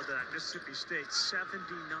talk about that. Mississippi State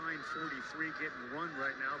 79-43 getting run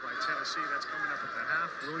right now by Tennessee. That's coming up at the half.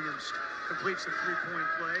 Williams completes the three-point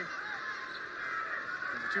play.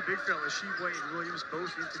 And the two big fellas, Sheboy and Williams,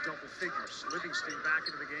 both into double figures. Livingston back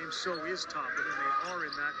into the game, so is Toppin, and they are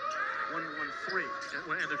in that 1-1-3.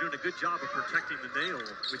 And they're doing a good job of protecting the nail,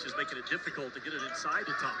 which is making it difficult to get it inside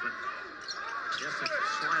to Toppin. He has to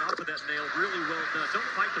slide off of that nail. Really well done.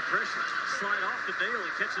 Don't fight the pressure. Slide off the nail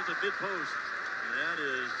and catch it at the mid-post. And that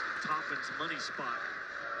is Toppin's money spot.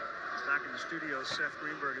 Back in the studio, Seth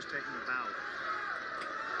Greenberg is taking a bow.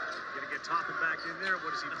 Going to get Toppin back in there.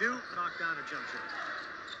 What does he do? Knock down a jump shot.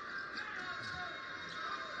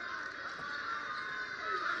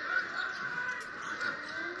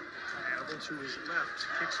 Hannibal to his left,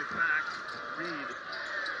 kicks it back. Reed.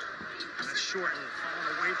 And that's short. Falling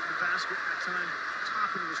away from the basket. That time,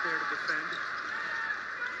 Toppin was there to defend.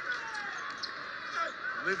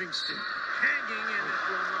 Livingston hanging, and it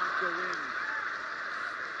will not go in.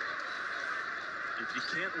 If you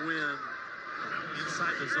can't win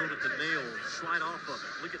inside the zone at the nail, slide off of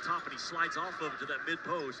it. Look at Toppin. He slides off of it to that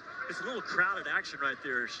mid-post. It's a little crowded action right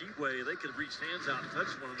there. Sheboy, they could reach hands out and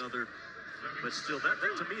touch one another. But still, that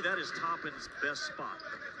to me, that is Toppin's best spot.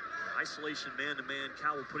 Isolation, man-to-man.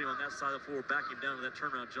 Cal will put him on that side of the floor, back him down to that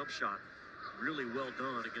turnaround jump shot. Really well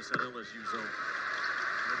done against that LSU zone.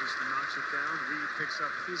 Livingston knocks it down. Reed picks up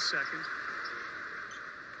his second.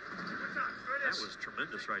 That was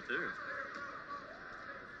tremendous right there.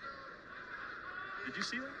 Did you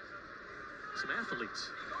see that? Some athletes.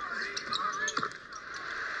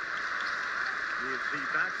 The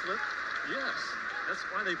backflip? Yes. That's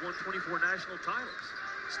why they've won 24 national titles.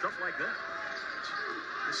 Stuff like that.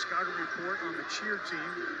 The scouting report on the cheer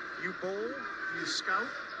team. You bowl, you scout,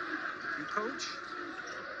 you coach,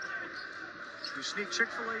 you sneak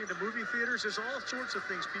Chick-fil-A into movie theaters. There's all sorts of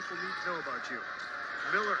things people need to know about you.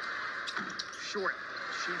 Miller, short.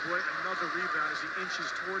 Sheboy, another rebound as he inches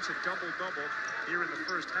towards a double-double here in the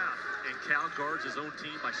first half. And Cal guards his own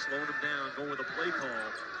team by slowing him down, going with a play call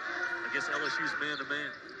against LSU's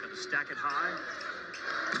man-to-man. Got to stack it high.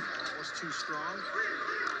 Almost too strong.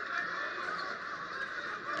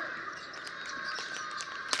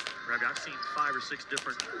 Ravi, I've seen 5 or 6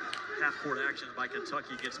 different half-court actions by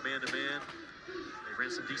Kentucky against man-to-man. They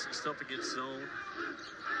ran some decent stuff against zone.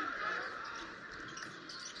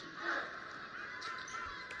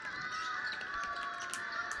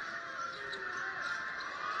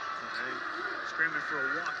 Screaming for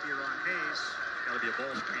a walk here on Hayes. Got to be a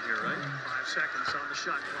ball screen here, right? 5 seconds on the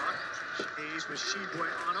shot clock. Hayes with Sheboy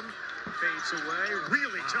on him. Fades away.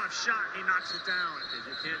 Really tough shot. He knocks it down. And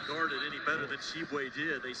you can't guard it any better than Sheboy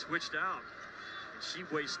did. They switched out. And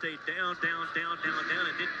Sheboy stayed down, and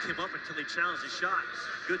didn't come up until they challenged the shot.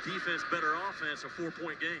 Good defense, better offense, a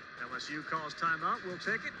 4-point game. LSU calls timeout. We'll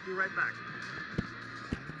take it. Be right back.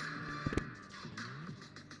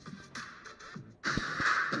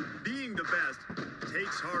 Being the best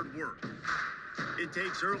takes hard work. It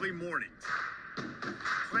takes early mornings,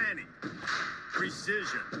 planning,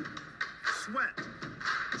 precision, sweat,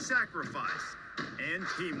 sacrifice, and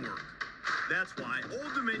teamwork. That's why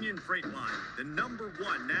Old Dominion Freight Line, the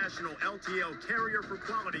 #1 national LTL carrier for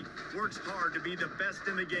quality, works hard to be the best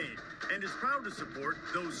in the game and is proud to support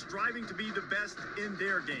those striving to be the best in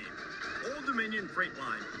their game. Old Dominion Freight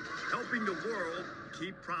Line, helping the world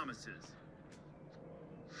keep promises.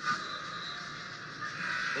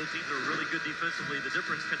 Both teams are really good defensively. The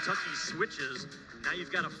difference, Kentucky switches. Now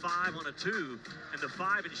you've got a 5 on a 2, and the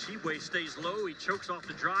 5 in Sheboy stays low. He chokes off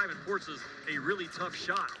the drive and forces a really tough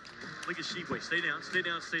shot. Look at Sheboy. Stay down, stay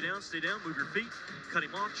down, stay down, stay down. Move your feet. Cut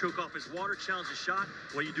him off, choke off his water, challenge his shot.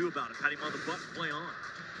 What do you do about it? Pat him on the butt and play on.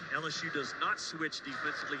 LSU does not switch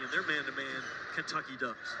defensively in their man-to-man. Kentucky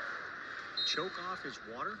does. Choke off his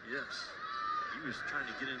water? Yes. He was trying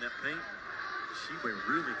to get in that paint. Sheboy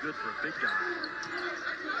really good for a big guy.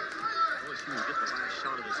 LSU will get the last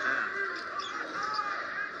shot of this half.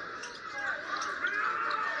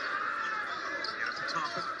 And at the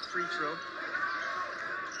top of free throw.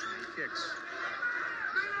 And he kicks.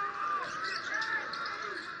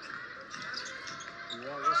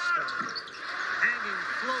 Wallace hanging hanging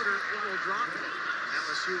floater. It will drop.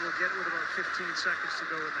 LSU will get it with about 15 seconds to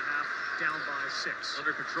go in the half, down by 6.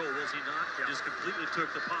 Under control, was he not? Yeah. Just completely took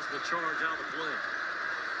the possible charge out of the play.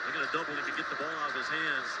 They're going to double him to get the ball out of his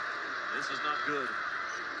hands. This is not good.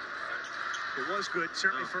 It was good,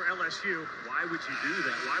 certainly for LSU. Why would you do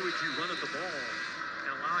that? Why would you run at the ball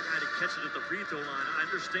and allow a guy to catch it at the free throw line? I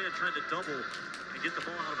understand trying to double and get the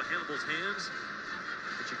ball out of Hannibal's hands,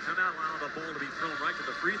 but you cannot allow the ball to be thrown right to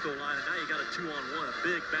the free throw line, and now you got a 2-on-1. A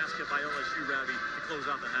big basket by LSU, Ravi, to close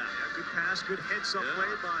out the half. Yeah, good pass, good heads-up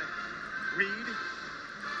play by Reed.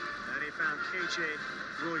 And he found KJ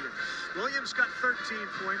Williams. Williams got 13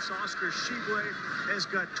 points. Oscar Shibwe has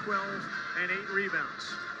got 12 and 8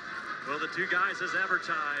 rebounds. Well, the two guys, as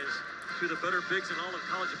advertised, two of the better bigs in all of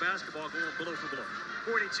college basketball, going blow for blow.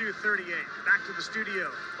 42-38. Back to the studio.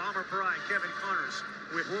 Bomber Pride, Kevin Connors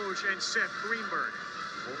with Woj and Seth Greenberg.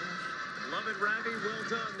 Love it, Ravi. Well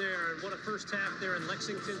done there. And what a first half there in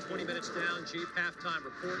Lexington. 20 minutes down. Jeep halftime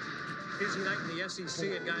report. Busy night in the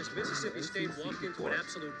SEC. And guys, Mississippi State walked into an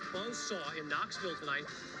absolute buzzsaw in Knoxville tonight.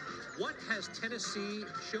 What has Tennessee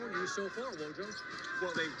shown you so far, Wojo?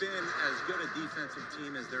 Well, they've been as good a defensive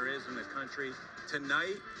team as there is in the country.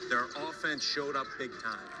 Tonight, their offense showed up big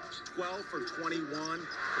time. 12 for 21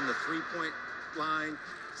 from the three-point line.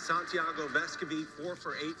 Santiago Vescovi, 4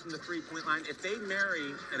 for 8 from the three-point line. If they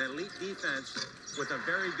marry an elite defense with a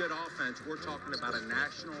very good offense, we're talking about a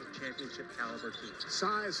national championship caliber team.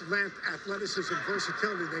 Size, length, athleticism,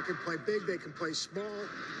 versatility. They can play big, they can play small.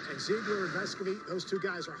 And Ziegler and Vescovi, those two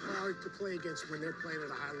guys are hard to play against when they're playing at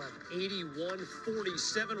a high level.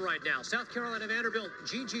 81-47 right now. South Carolina Vanderbilt.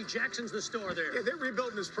 G.G. Jackson's the star there. Yeah, they're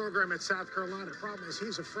rebuilding this program at South Carolina. The problem is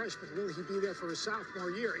he's a freshman. Will he be there for his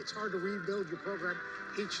sophomore year? It's hard to rebuild your program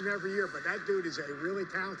each and every year, but that dude is a really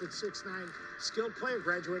talented 6'9", skilled player,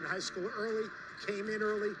 graduated high school early, came in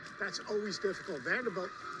early. That's always difficult. Vanderbilt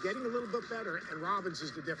getting a little bit better, and Robbins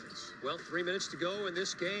is the difference. Well, 3 minutes to go in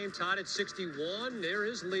this game, tied at 61. There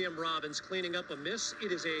is Liam Robbins cleaning up a miss.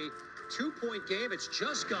 It is a 2-point game. It's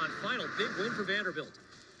just gone final. Big win for Vanderbilt.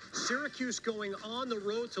 Syracuse going on the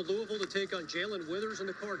road to Louisville to take on Jalen Withers and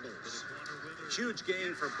the Cardinals. Huge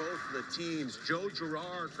game for both of the teams. Joe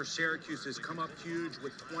Girard for Syracuse has come up huge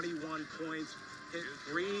with 21 points, hit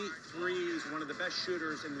 3 threes, one of the best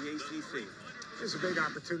shooters in the ACC. It's a big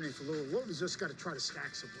opportunity for Louisville. Louisville's just got to try to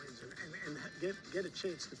stack some wins and get a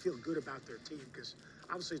chance to feel good about their team, because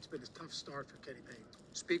obviously it's been a tough start for Kenny Payne.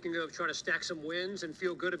 Speaking of trying to stack some wins and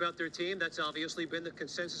feel good about their team, that's obviously been the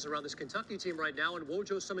consensus around this Kentucky team right now. And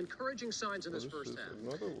Wojo, some encouraging signs in this first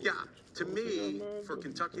half. Yeah, to me, for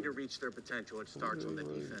Kentucky to reach their potential, it starts on the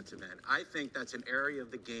defensive end. I think that's an area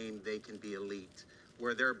of the game they can be elite,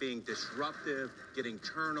 where they're being disruptive, getting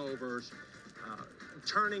turnovers,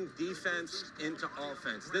 turning defense into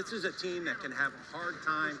offense. This is a team that can have a hard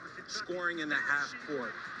time scoring in the half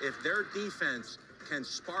court. If their defense can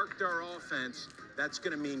spark their offense, that's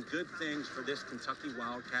going to mean good things for this Kentucky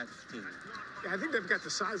Wildcats team. Yeah, I think they've got the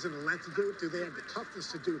size and the length to do it. Do they have the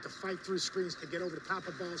toughness to do it, to fight through screens, to get over the top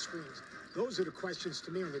of ball screens? Those are the questions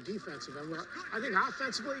to me on the defensive end. Well, I think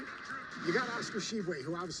offensively, you got Oscar Shibwe,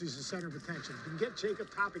 who obviously is the center of attention. You can get Jacob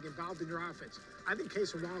Topping involved in your offense. I think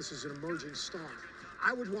Kason Wallace is an emerging star.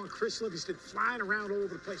 I would want Chris Livingston flying around all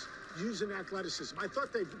over the place, using athleticism. I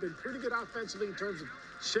thought they've been pretty good offensively in terms of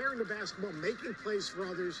sharing the basketball, making plays for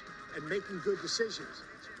others, and making good decisions.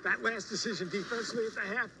 That last decision defensively at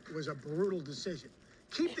the half was a brutal decision.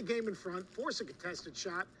 Keep the game in front, force a contested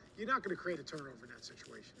shot. You're not going to create a turnover in that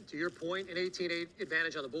situation. To your point, an 18-8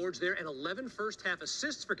 advantage on the boards there, and 11 first-half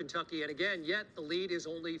assists for Kentucky. And again, yet the lead is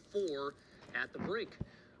only 4 at the break.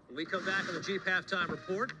 When we come back on the Jeep halftime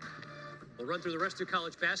report, we'll run through the rest of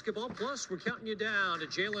college basketball. Plus, we're counting you down to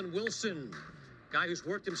Jalen Wilson, guy who's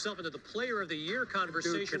worked himself into the Player of the Year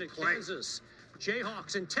conversation at Kansas.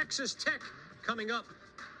 Jayhawks and Texas Tech coming up.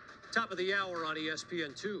 Top of the hour on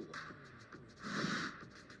ESPN2.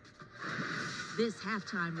 This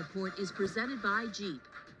halftime report is presented by Jeep.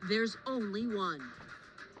 There's only one.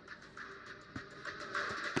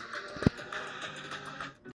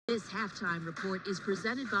 This halftime report is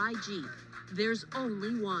presented by Jeep. There's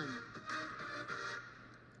only one.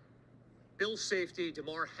 Bills safety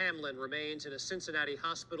Damar Hamlin remains in a Cincinnati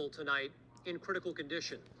hospital tonight in critical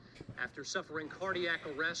condition after suffering cardiac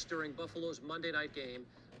arrest during Buffalo's Monday night game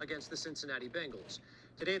against the Cincinnati Bengals.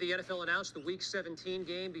 Today, the NFL announced the Week 17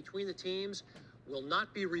 game between the teams will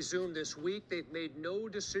not be resumed this week. They've made no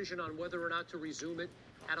decision on whether or not to resume it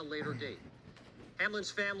at a later date.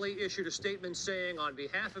 Hamlin's family issued a statement saying, "On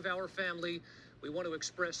behalf of our family, We want to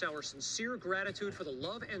express our sincere gratitude for the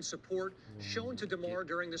love and support shown to DeMar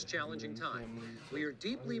during this challenging time. We are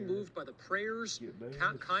deeply moved by the prayers,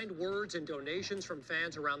 kind words, and donations from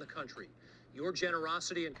fans around the country. Your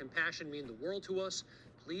generosity and compassion mean the world to us.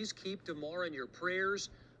 Please keep DeMar in your prayers.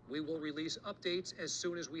 We will release updates as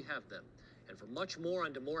soon as we have them. And for much more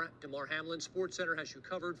on DeMar Hamlin, SportsCenter has you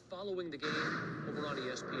covered following the game over on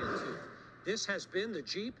ESPN2. This has been the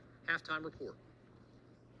Jeep Halftime Report.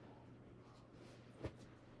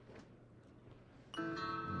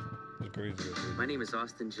 My name is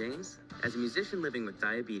Austin James. As a musician living with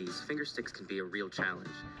diabetes, finger sticks can be a real challenge.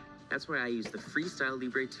 That's why I use the Freestyle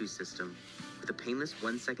Libre 2 system. With a painless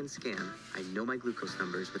 1-second scan, I know my glucose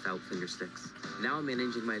numbers without finger sticks. Now I'm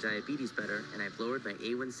managing my diabetes better, and I've lowered my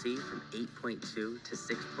A1C from 8.2 to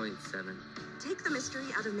 6.7. Take the mystery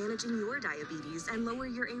out of managing your diabetes and lower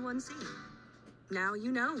your A1C. Now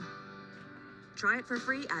you know. Try it for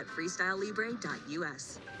free at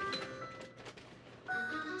freestylelibre.us.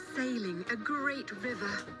 Sailing a great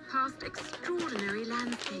river past extraordinary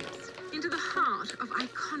landscapes into the heart of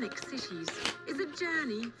iconic cities is a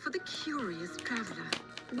journey for the curious traveler,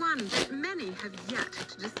 one that many have yet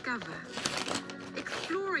to discover.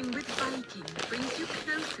 Exploring with Viking brings you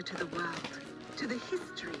closer to the world, to the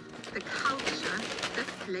history, the culture, the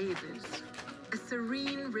flavors. A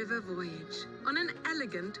serene river voyage on an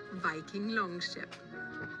elegant Viking longship.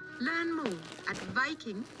 Learn more at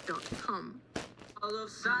Viking.com. All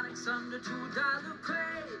of Sonic's under $2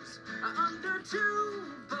 craves are under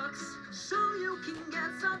 $2, so you can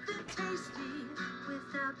get something tasty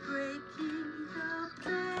without breaking the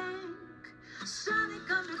bank.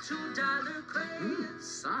 Sonic under $2 craves.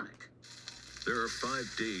 Sonic. There are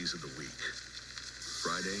 5 days of the week.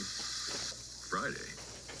 Friday, Friday,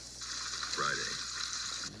 Friday,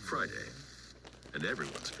 Friday, and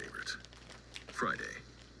everyone's favorite, Friday.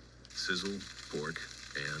 Sizzle, pork,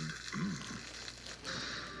 and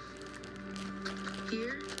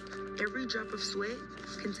Here, every drop of sweat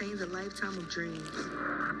contains a lifetime of dreams.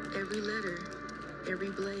 Every letter, every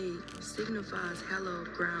blade signifies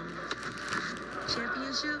hallowed ground.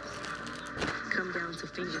 Championships come down to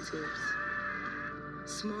fingertips.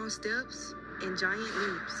 Small steps and giant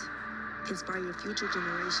leaps inspire future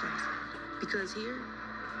generations. Because here,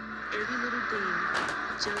 every little thing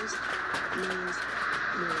just means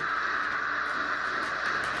more.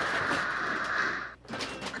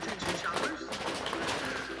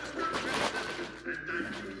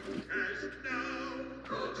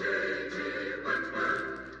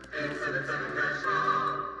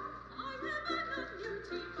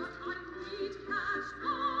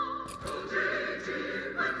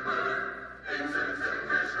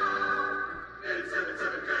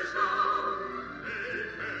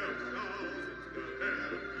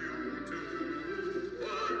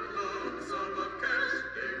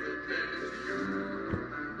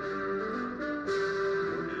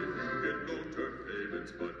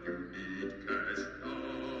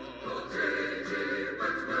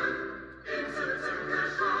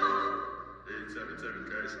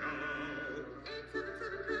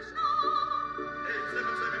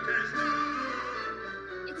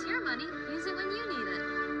 It's your money. Use it when you need it.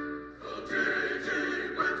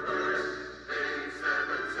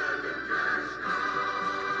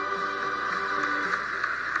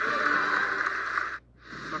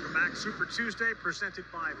 Welcome back. Super Tuesday presented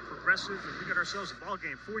by Progressive. And we got ourselves a ball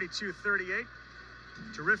game, 42-38.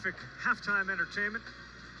 Terrific halftime entertainment.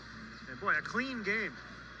 And boy, a clean game.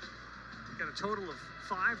 We got a total of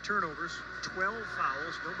 5 turnovers, 12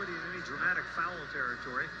 fouls, nobody in any dramatic foul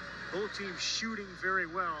territory. Both teams shooting very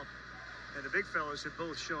well, and the big fellas have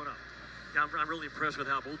both shown up. Yeah, I'm really impressed with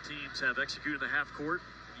how both teams have executed the half court.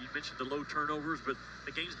 You mentioned the low turnovers, but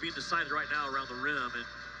the game's being decided right now around the rim, and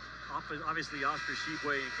obviously Oscar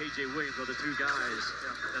Sheboy and KJ Williams are the 2 guys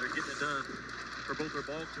that are getting it done for both their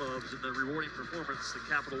ball clubs and the rewarding performance, the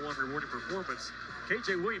Capital One rewarding performance.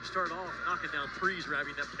 KJ Williams started off knocking down threes,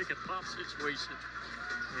 having that pick and pop situation.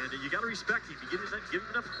 And you got to respect him. You give him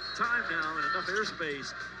enough time now and enough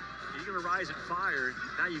airspace, you're going to rise and fire. And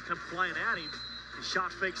now you come flying at him. His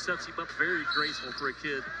shot fake sets him up very graceful for a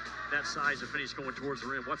kid that size to finish going towards the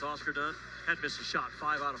rim. What's Oscar done? Hadn't missed a shot,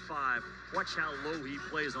 5 out of 5. Watch how low he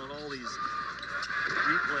plays on all these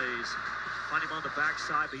replays. Find him on the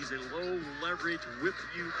backside, but he's a low leverage, whip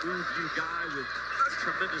you, move you guy with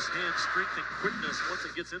tremendous hand strength and quickness once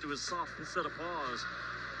it gets into his soft set of paws.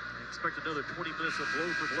 Expect another 20 minutes of blow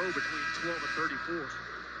for blow between 12 and 34.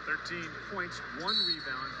 13 points, 1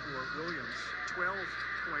 rebound for Williams, 12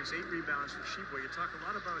 points, 8 rebounds for Sheboy. You talk a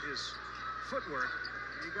lot about his footwork.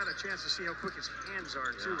 You got a chance to see how quick his hands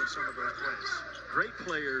are, too, in some of those plays. Great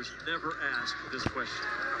players never ask this question.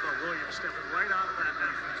 How about Williams stepping right out of that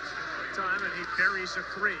time, and he buries a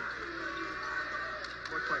three.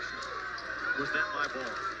 What question? Was that my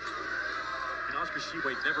ball? And Oscar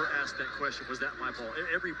Tshiebwe never asked that question, was that my ball?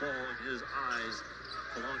 Every ball in his eyes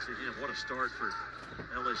belongs to him. What a start for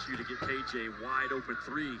LSU to get KJ wide open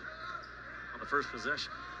three on the first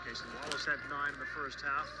possession. Casey Wallace had 9 in the first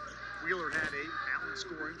half. Wheeler had 8. Allen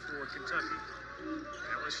scoring for Kentucky.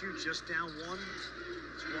 LSU just down 1.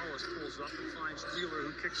 As Wallace pulls up and finds Wheeler,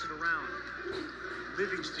 who kicks it around.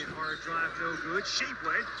 Livingston, hard drive, no good.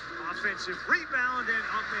 Tshiebwe, offensive rebound, and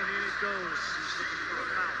up and in it goes. He's looking for a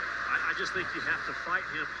foul. I just think you have to fight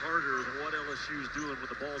him harder than what LSU is doing with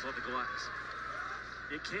the balls on the glass.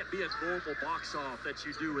 It can't be a normal box off that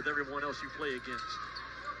you do with everyone else you play against.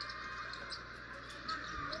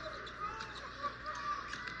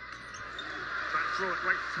 Trying to throw it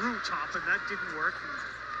right through Toppin. That didn't work.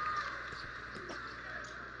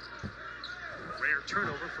 Rare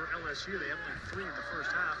turnover for LSU. They had only 3 in the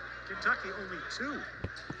first half. Kentucky only 2.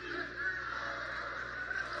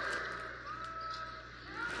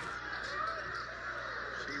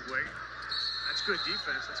 Tshiebwe. That's good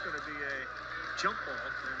defense. That's going to be a jump ball,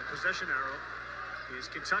 and the possession arrow is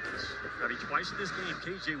Kentucky's. I mean, twice in this game,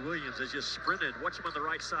 KJ Williams has just sprinted. Watch him on the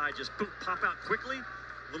right side, just boom, pop out quickly.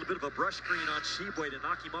 A little bit of a brush screen on Tshiebwe to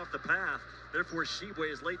knock him off the path. Therefore, Tshiebwe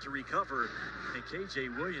is late to recover. And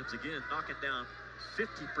KJ Williams, again, knocking down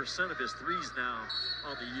 50% of his threes now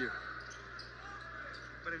on the year.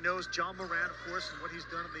 But it knows John Moran, of course, and what he's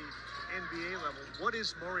done at the NBA level. What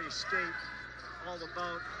is Murray State all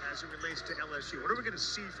about as it relates to LSU? What are we going to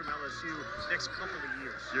see from LSU next couple of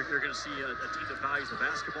years? You're going to see a team that values the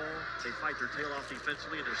basketball. They fight their tail off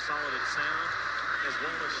defensively, and they're solid and sound, as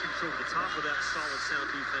well as shoots over the top of that solid, sound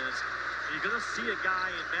defense. And you're going to see a guy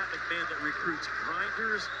in Matt McMahon that recruits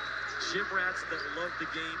grinders, gym rats that love the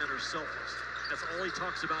game and are selfless. That's all he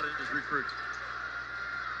talks about in his recruiting.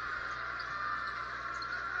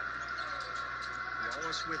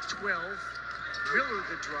 Wallace with 12. Miller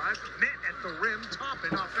the drive, met at the rim,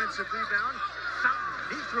 Toppin, offensive rebound.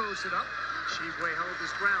 Fountain, he throws it up. Tshiebwe held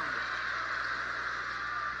his ground.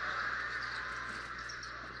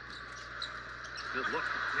 Good look.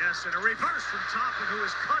 Yes, and a reverse from Toppin, who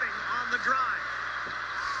is cutting on the drive.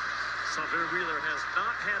 Xavier Wheeler has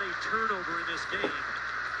not had a turnover in this game,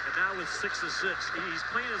 and now with 6 assists. He's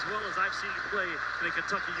playing as well as I've seen him play in a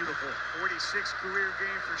Kentucky uniform. 46 career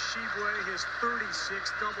game for Tshiebwe, his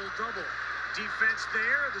 36th double-double. Defense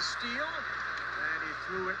there, the steal, and he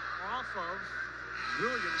threw it off of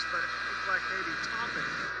Williams, but it looked like maybe Toppin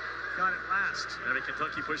got it last. I mean,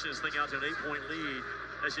 Kentucky pushing this thing out to an 8-point lead.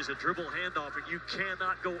 That's just a dribble handoff, and you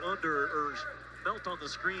cannot go under or melt on the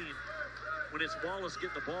screen when it's Wallace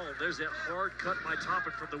getting the ball. There's that hard cut by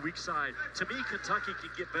Toppin from the weak side. To me, Kentucky can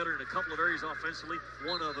get better in a couple of areas offensively.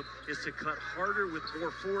 One of them is to cut harder with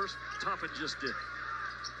more force. Toppin just did.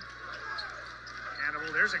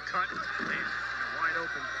 Hannibal, there's a cut. Man, wide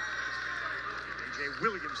open. KJ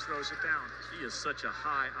Williams throws it down. He is such a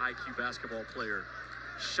high IQ basketball player.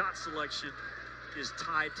 Shot selection is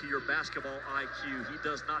tied to your basketball IQ. He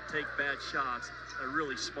does not take bad shots. A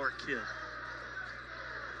really smart kid.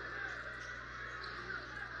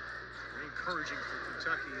 Very encouraging for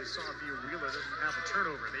Kentucky. You saw Wheeler doesn't have a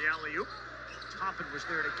turnover. The alley-oop. Toppin was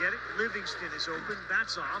there to get it. Livingston is open.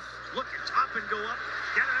 That's off. Look at Toppin go up.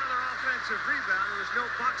 Get another offensive rebound. There's no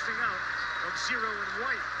boxing out of 0 and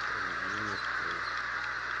White.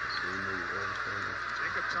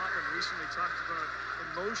 Jacob Toppin recently talked about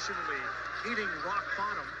emotionally hitting rock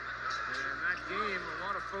bottom. And that game, a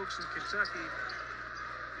lot of folks in Kentucky,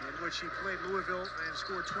 in which he played Louisville and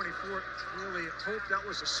scored 24, really hoped that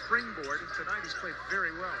was a springboard. And tonight he's played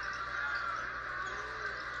very well.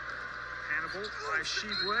 Hannibal by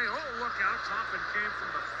Tshiebwe. Oh, look out. Toppin came from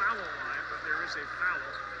the foul line, but there is a foul.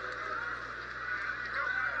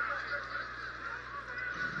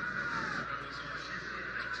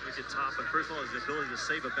 Look at Toppin. First of all, his ability to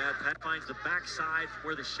save a bad pass. Finds the backside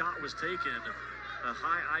where the shot was taken. A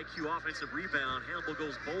high IQ offensive rebound. Hannibal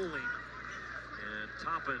goes bowling. And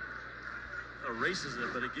Toppin erases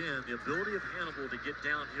it. But again, the ability of Hannibal to get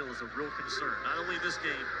downhill is a real concern. Not only in this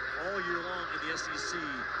game, all year long in the SEC.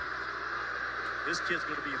 This kid's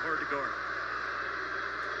going to be hard to guard.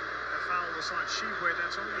 That foul was on Tshiebwe.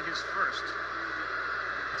 That's only his first.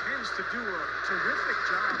 Tends to do a terrific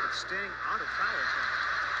job of staying out of foul trouble.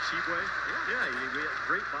 Tshiebwe, yeah, he had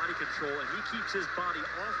great body control, and he keeps his body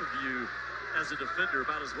off of you as a defender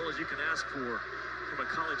about as well as you can ask for from a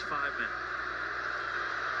college 5-man.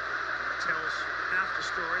 That tells half the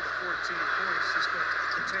story, the 14 points. He's got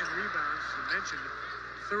the 10 rebounds, as you mentioned.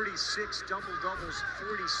 36 double-doubles,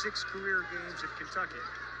 46 career games at Kentucky.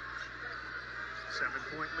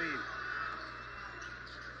 7-point lead.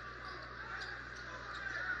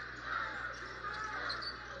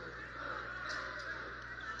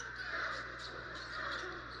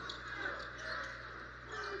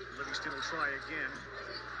 Livingston will try again.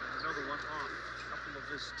 And another one off. A couple of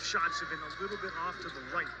his shots have been a little bit off to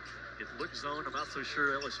the right. It looked zone. I'm not so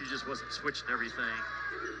sure LSU just wasn't switching everything.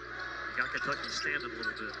 Got Kentucky standing a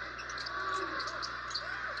little bit.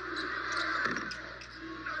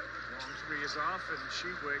 Long three is off, and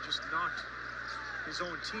Shibwe just knocked his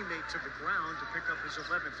own teammate to the ground to pick up his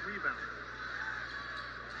 11th rebound.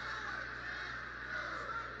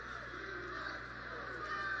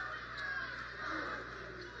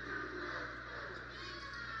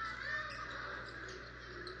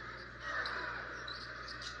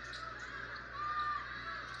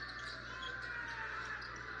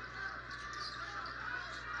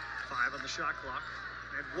 On the shot clock,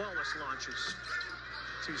 and Wallace launches.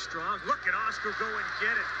 Too strong. Look at Oscar go and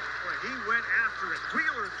get it. Boy, he went after it.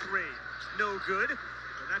 Wheeler three, no good.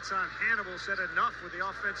 And that's on Hannibal. Said enough with the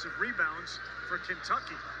offensive rebounds for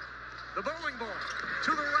Kentucky. The bowling ball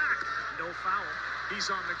to the rack. No foul.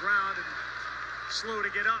 He's on the ground and slow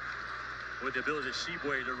to get up. With the ability of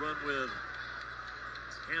Shibwe to run with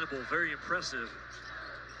Hannibal, very impressive.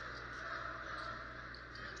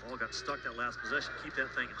 All got stuck that last possession. Keep that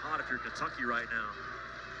thing hot if you're Kentucky right now.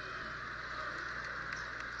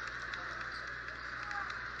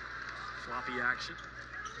 Floppy action.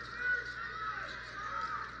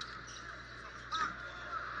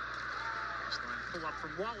 Pull up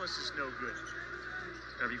from Wallace is no good.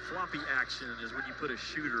 Every floppy action is when you put a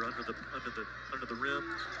shooter under the rim.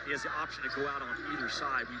 He has the option to go out on either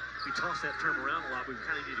side. We toss that term around a lot. We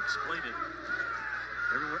kind of need to explain it.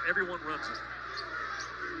 Everyone runs it.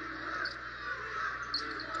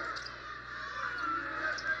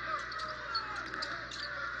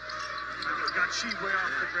 Got Shibwe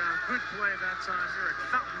off the ground. Good play that time here at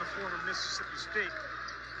Fountain, the former Mississippi State.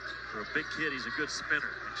 For a big kid, he's a good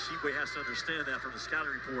spinner. And Shibwe has to understand that from the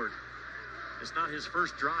scouting report. It's not his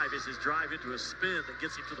first drive, it's his drive into a spin that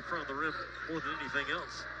gets him to the front of the rim more than anything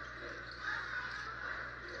else.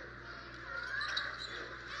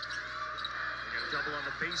 They got a double on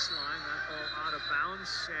the baseline. That ball out of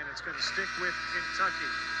bounds, and it's going to stick with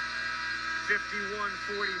Kentucky.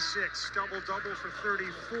 51-46, double-double for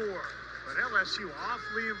 34. But LSU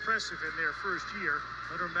awfully impressive in their first year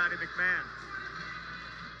under Matty McMahon.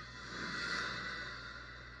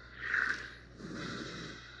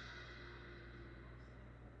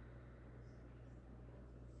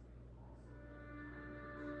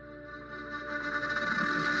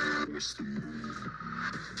 What's the move?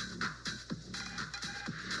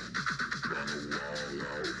 Tryna wild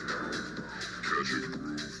out, catch a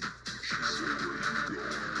groove. She said, where you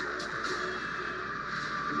going?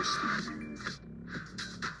 What's the move?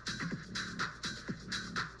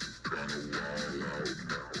 Tryna wild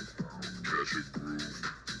out, catch a groove.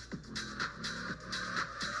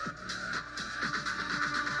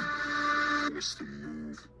 What's the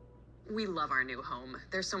move? We love our new home.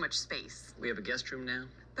 There's so much space. We have a guest room now?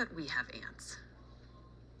 But we have ants.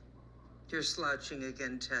 You're slouching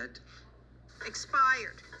again, Ted.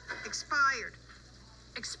 Expired. Expired.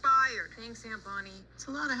 Expired. Thanks, Aunt Bonnie. It's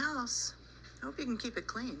a lot of house. I hope you can keep it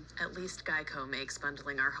clean. At least Geico makes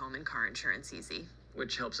bundling our home and car insurance easy.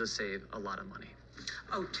 Which helps us save a lot of money.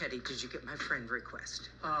 Oh, Teddy, did you get my friend request?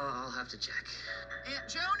 I'll have to check. Aunt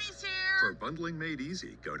Joni's here. For bundling made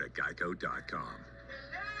easy, go to geico.com.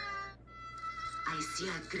 I see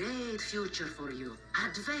a great future for you.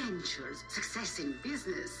 Adventures, success in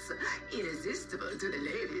business, irresistible to the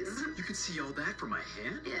ladies. You could see all that from my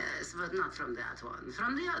hand? Yes, but not from that one.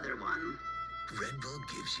 From the other one. Red Bull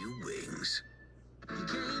gives you wings. You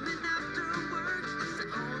came in after work, it's the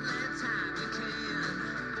only time you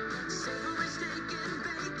can. Savory steak and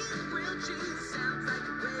bacon, grilled cheese, sounds like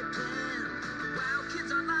a great plan. Wow,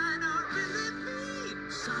 kids online are really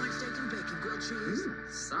mean. Sonic steak and bacon, grilled cheese.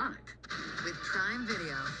 Sonic. With Prime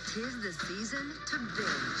Video, 'tis the season to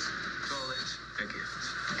binge. Always a gift.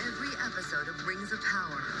 Every episode of Rings of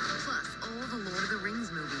Power, plus all the Lord of the Rings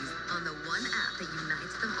movies on the one app that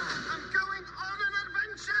unites them all. I'm going on an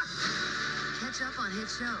adventure! Catch up on hit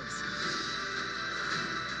shows.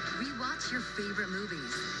 Rewatch your favorite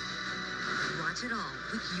movies. Watch it all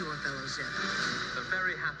with your fellowship. A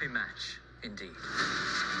very happy match, indeed.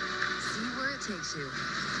 See where it takes you.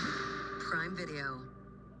 Prime Video.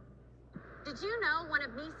 Did you know one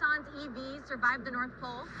of Nissan's EVs survived the North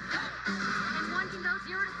Pole? And one can go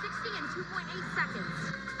 0 to 60 in 2.8 seconds.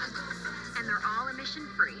 And they're all emission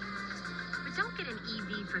free. But But don't get an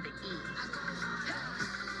EV for the E.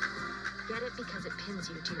 Get it because it pins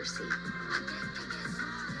you to your seat.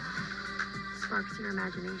 Sparks your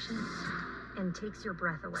imagination and takes your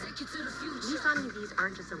breath away. Nissan EVs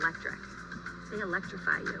aren't just electric. They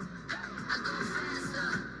electrify you.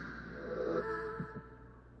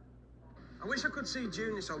 I wish I could see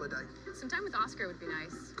June this holiday. Some time with Oscar would be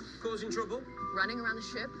nice. Causing trouble? Running around the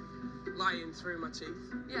ship? Lying through my teeth.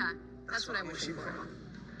 Yeah, that's what I'm wishing for.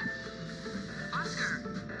 Oscar!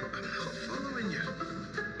 I'm not following you.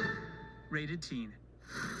 Rated teen.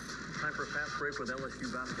 Time for a fast break with LSU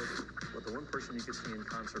basketball. But the one person you could see in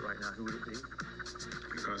concert right now, who would it be?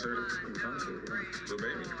 In concert? In concert, yeah. Lil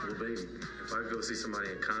Baby. Lil Baby. If I go see somebody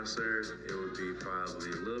in concert, it would be probably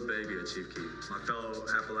Lil Baby or Chief Keef. My fellow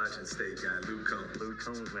Appalachian State guy, Luke Combs. Luke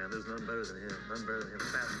Combs, man, there's none better than him. None better than him.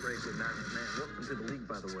 Fast break with Matt McMahon. Welcome to the league,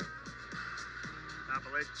 by the way.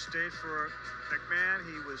 Appalachian State for McMahon.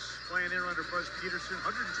 He was playing there under Buzz Peterson.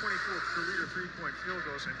 124 career three-point field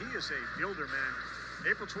goals, and he is a builder, man.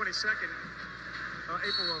 April 22nd,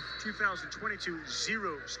 April of 2022,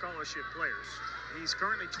 0 scholarship players. He's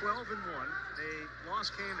currently 12-1. They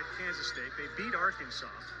lost came at Kansas State. They beat Arkansas.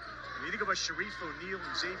 And you think about Sharif O'Neal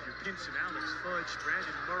and Xavier Pinson, Alex Fudge,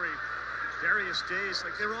 Brandon Murray, Darius Days,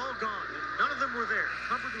 like they're all gone. None of them were there.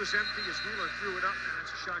 Hubbard was empty as Wheeler threw it up, and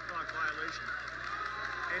that's a shot clock violation.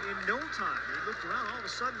 And in no time, he looked around. All of a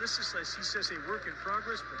sudden, this is, as he says, a work in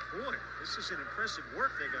progress. But boy, this is an impressive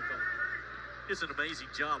work they got going. It's an amazing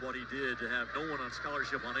job what he did to have no one on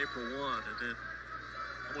scholarship on April 1, and then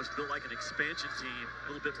almost built like an expansion team,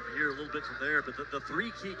 a little bit from here, a little bit from there. But the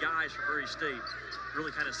three key guys from Murray State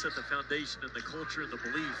really kind of set the foundation and the culture and the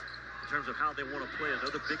belief in terms of how they want to play.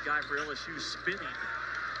 Another big guy for LSU spinning.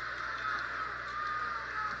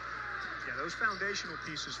 Yeah, those foundational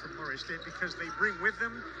pieces from Murray State, because they bring with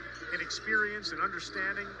them an experience and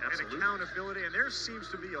understanding and accountability. And there seems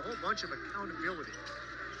to be a whole bunch of accountability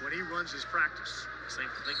when he runs his practice. Same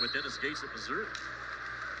thing with Dennis Gates at Missouri.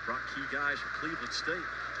 Brought key guys from Cleveland State.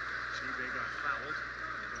 Shebe got fouled.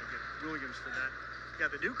 They're going to get Williams for that. Yeah,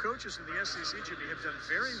 the new coaches in the SEC, Jimmy, have done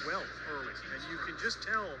very well early. And you can just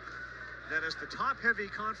tell that as the top-heavy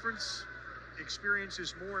conference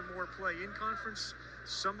experiences more and more play in conference,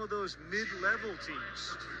 some of those mid-level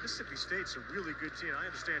teams, Mississippi State's a really good team. I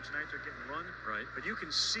understand tonight they're getting run. Right. But you can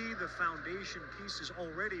see the foundation pieces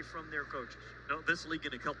already from their coaches. No, this league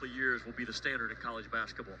in a couple of years will be the standard in college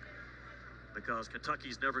basketball, because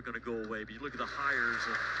Kentucky's never going to go away. But you look at the hires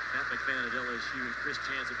of Matt McMahon at LSU and Chris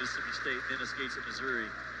Chance at Mississippi State, Dennis Gates at Missouri,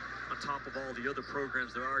 on top of all the other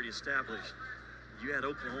programs that are already established. You add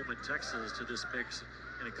Oklahoma and Texas to this mix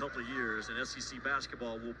in a couple of years, and SEC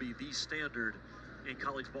basketball will be the standard in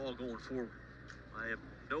college ball going forward. I have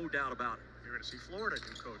no doubt about it. You're going to see Florida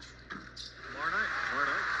new coach tomorrow night.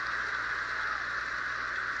 Tomorrow night.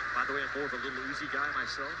 By the way, I'm more of a Little Uzi guy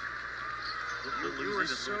myself. You were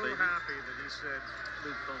so happy that he said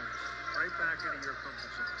Luke Combs, right back into your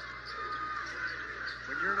comfort zone.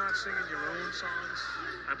 When you're not singing your own songs,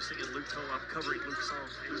 I'm singing Luke Combs. I'm covering Luke's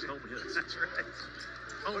songs. Luke Combs hits. That's right.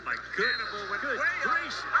 Oh my goodness! Good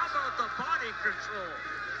gracious! How about the body control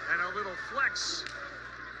and a little flex?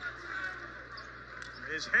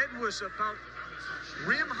 His head was about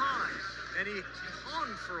rim high, and he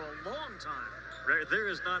hung for a long time. There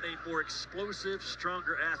is not a more explosive,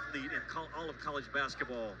 stronger athlete in all of college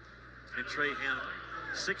basketball than Trey Hannibal.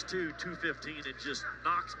 6'2", 215, and just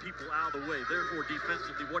knocks people out of the way. Therefore,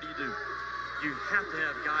 defensively, what do? You have to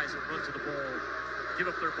have guys that run to the ball,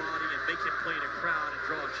 give up their body, and make him play in a crowd and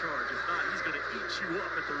draw a charge. If not, he's going to eat you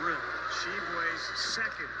up at the rim. Sheboy's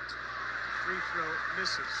second free throw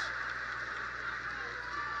misses.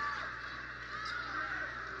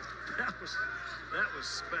 That was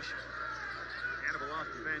special. Hannibal off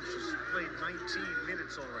the bench has played 19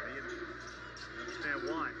 minutes already, and I understand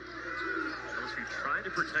why. LSU trying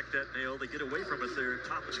to protect that nail. They get away from it there.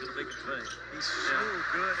 Thomas going to make it pay. He's so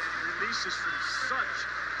good and releases from such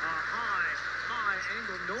a high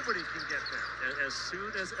angle. Nobody can get there. As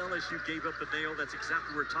soon as LSU gave up the nail, that's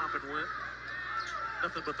exactly where Toppin went.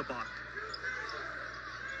 Nothing but the bottom.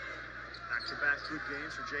 Back-to-back good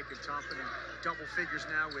games for Jacob Toppin, in double figures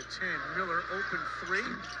now with 10. Miller open three,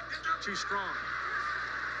 too strong.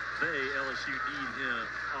 LSU need him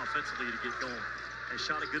offensively to get going. They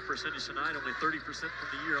shot a good percentage tonight, only 30% from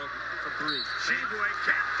the year from three. Sheboy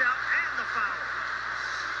capped out and the foul.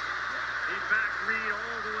 He back Reed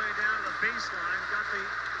all the way down to the baseline, got the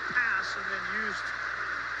pass, and then used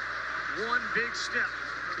one big step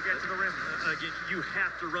to get to the rim. Again, you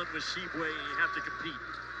have to run with Sheboy, and you have to compete.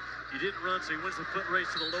 You didn't run, so he wins the foot race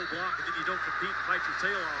to the low block, and then you don't compete and fight your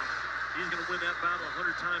tail off. He's going to win that battle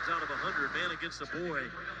 100 times out of 100, man against a boy.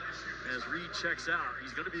 As Reed checks out,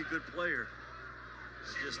 he's going to be a good player.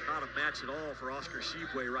 It's just not a match at all for Oscar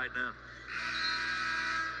Shibwe right now.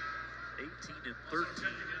 18 and 13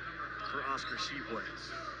 for Oscar Shibwe.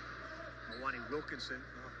 Milwaukee Wilkinson,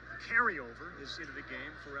 carryover, is into the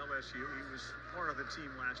game for LSU. He was part of the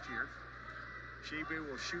team last year. Shibwe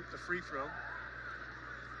will shoot the free throw.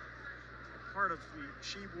 Part of the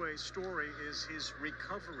Shibwe story is his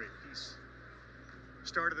recovery. He's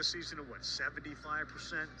started the season at what, 75%?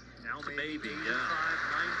 Now maybe 85, 90.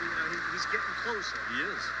 He's getting closer. He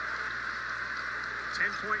is.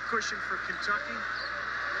 10-point cushion for Kentucky.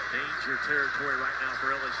 Danger territory right now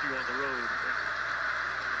for LSU on the road.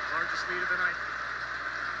 Yeah. Largest lead of the night.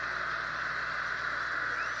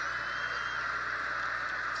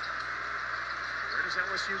 Where does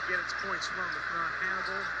LSU get its points from if not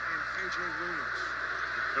Hannibal and KJ Williams?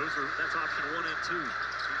 That's option 1 and 2.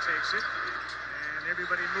 He takes it.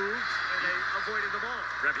 Everybody moved, and they avoided the ball.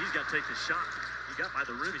 He's got to take the shot. He got by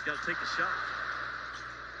the rim. He's got to take the shot.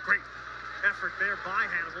 Great effort there by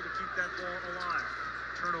Hannibal to keep that ball alive.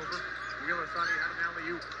 Turnover. Wheeler thought he had an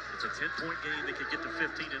alley-oop. It's a 10-point game. They could get to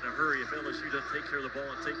 15 in a hurry if LSU doesn't take care of the ball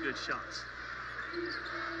and take good shots.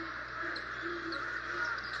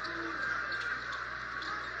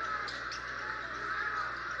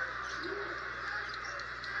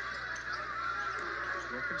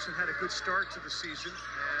 Wilkinson had a good start to the season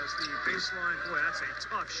as the baseline, boy, that's a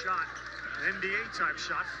tough shot. An NBA-type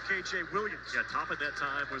shot for KJ Williams. Yeah, top at that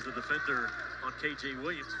time was the defender on KJ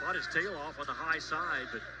Williams. Fought his tail off on the high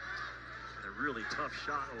side, but a really tough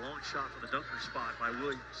shot, a long shot from the dunker spot by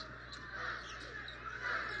Williams.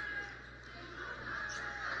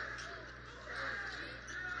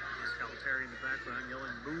 Calipari in the background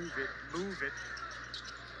yelling, move it, move it.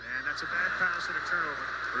 And that's a bad pass and a turnover.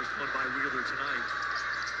 First one by Wheeler tonight.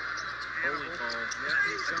 Bowling ball. Yeah,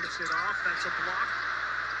 he jumps it off. That's a block.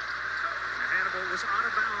 And Hannibal was out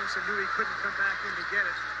of bounds and knew he couldn't come back in to get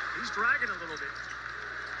it. He's dragging a little bit.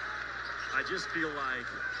 I just feel like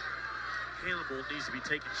Hannibal needs to be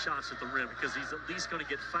taking shots at the rim because he's at least going to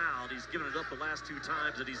get fouled. He's given it up the last 2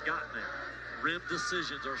 times that he's gotten there. Rim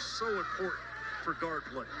decisions are so important for guard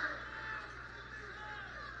play.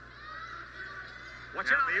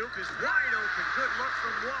 Watch out. Luke is wide open. Good look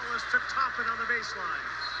from Wallace to top it on the baseline.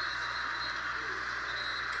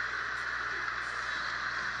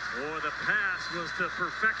 Oh, the pass was to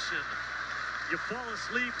perfection. You fall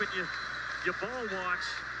asleep and you ball watch,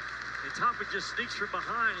 and Toppin just sneaks from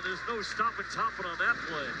behind, and there's no stopping Toppin on that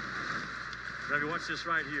play. Ravi, watch this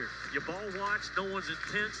right here. You ball watch, no one's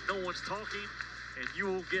intense, no one's talking, and you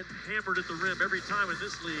will get hammered at the rim every time in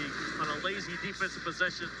this league on a lazy defensive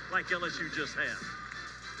possession like LSU just had.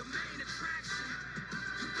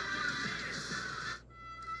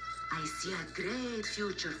 I see a great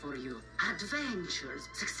future for you. Adventures,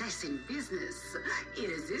 success in business,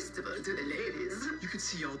 irresistible to the ladies. You can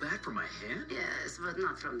see all that from my hand? Yes, but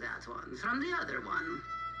not from that one. From the other one.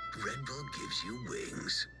 Red Bull gives you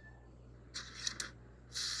wings.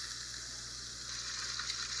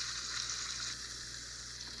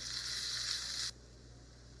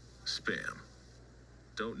 Spam.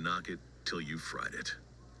 Don't knock it till you've fried it.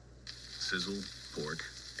 Sizzle, pork,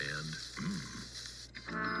 and mmm.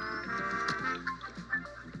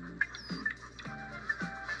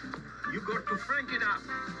 You got to frank it up.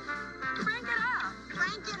 Crank it up.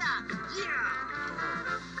 Crank it up. Yeah.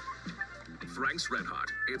 Frank's Red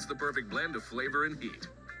Hot. It's the perfect blend of flavor and heat.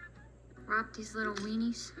 Rob these little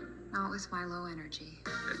weenies? Not with my low energy.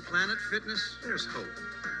 At Planet Fitness, there's hope.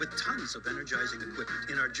 With tons of energizing equipment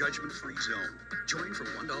in our judgment-free zone. Join for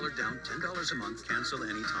 $1 down, $10 a month, cancel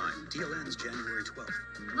anytime. Deal ends January 12th.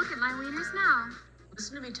 Look at my wieners now.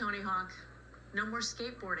 Listen to me, Tony Hawk. No more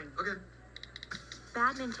skateboarding. Okay.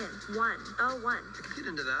 Badminton, 101. Get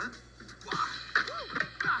into that.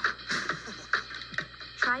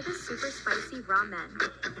 Try the super spicy ramen.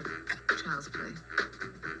 Child's play.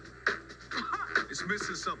 It's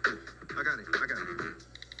missing something. I got it.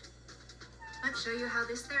 Let's show you how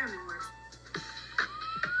this theremin works.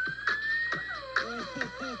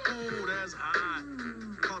 Oh, that's hot.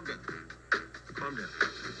 Calm down.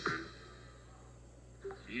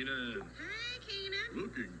 Keenan. Hey, Keenan.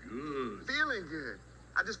 Looking good. Feeling good.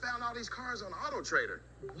 I just found all these cars on Auto Trader.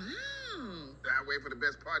 Wow. I wait for the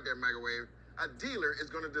best part there, Microwave. A dealer is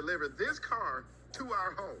going to deliver this car to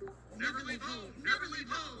our home. Never leave home. Never leave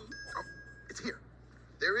home. Oh, it's here.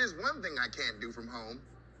 There is one thing I can't do from home.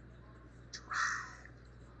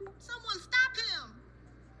 Drive. Someone stop him.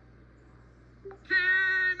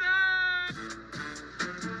 Keenan!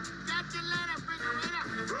 Got your letter, refrigerator.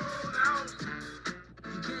 Roll out.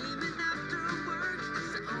 He came in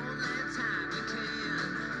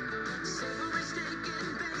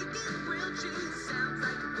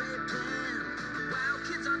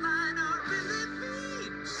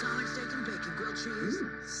cheese.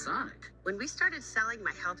 Sonic. When we started selling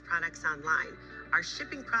my health products online, our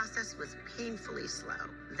shipping process was painfully slow.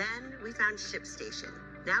 Then we found ShipStation.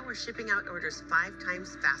 Now we're shipping out orders 5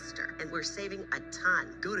 times faster, and we're saving a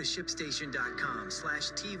ton. Go to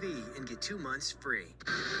shipstation.com/TV and get 2 months free.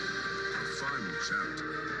 Our final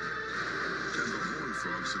chapter. Can the Horned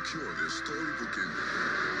Frogs secure their storybook ending?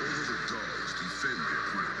 Or will the Dogs defend their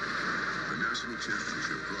crown? The national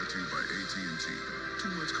championship brought to you by AT&T.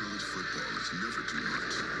 Too much college football is never too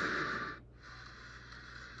much.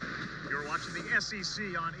 You're watching the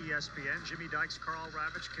SEC on ESPN. Jimmy Dykes, Carl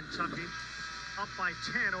Ravitch, Kentucky, up by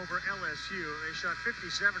 10 over LSU. They shot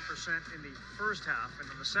 57% in the first half, and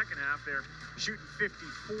in the second half, they're shooting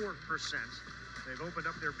 54%. They've opened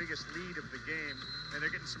up their biggest lead of the game, and they're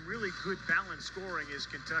getting some really good balanced scoring is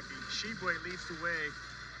Kentucky. Sheboy leads the way,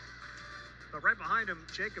 but right behind him,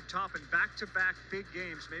 Jacob Toppin, back-to-back big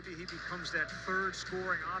games. Maybe he becomes that third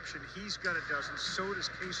scoring option. He's got a dozen, so does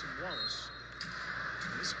Cason Wallace.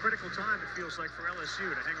 This is a critical time, it feels like, for LSU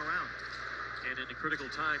to hang around. And in the critical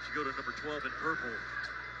times, you go to number 12 in purple.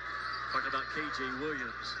 Talking about K.J.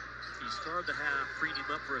 Williams. He started the half, freed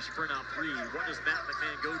him up for a sprint out 3. What does Matt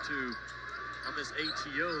McMahon go to on this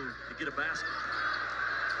ATO to get a basket?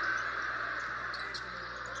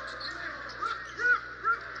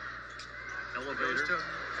 Elevator.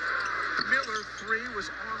 Miller, 3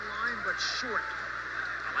 was online, but short.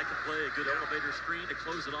 I like to play a good elevator screen to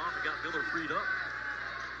close it off and got Miller freed up.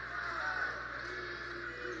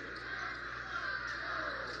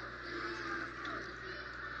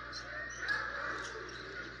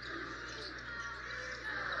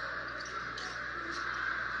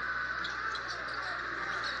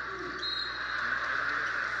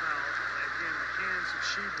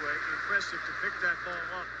 Impressive to pick that ball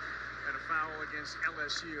up, and a foul against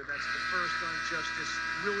LSU. That's the first on Justice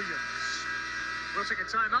Williams. We'll take a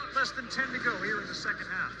timeout. Less than 10 to go here in the second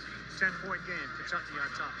half. 10-point game. Kentucky on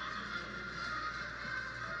top.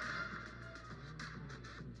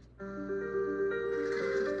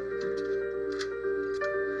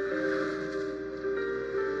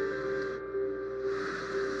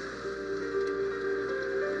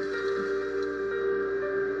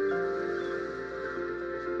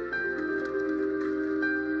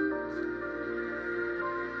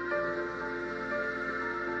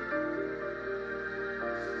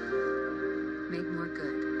 Make more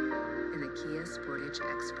good in the Kia Sportage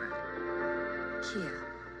X-Pro. Kia,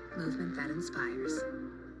 movement that inspires.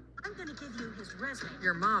 I'm gonna give you his resume.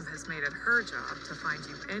 Your mom has made it her job to find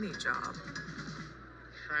you any job.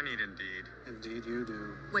 I need Indeed. Indeed you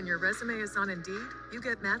do. When your resume is on Indeed, you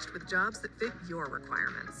get matched with jobs that fit your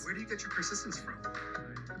requirements. Where do you get your persistence from?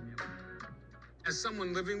 As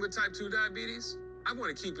someone living with type 2 diabetes, I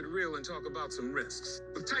want to keep it real and talk about some risks.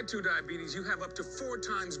 With type 2 diabetes, you have up to 4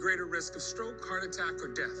 times greater risk of stroke, heart attack, or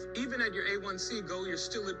death. Even at your A1C goal, you're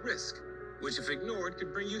still at risk, which if ignored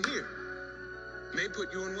could bring you here. May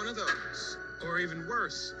put you in one of those, or even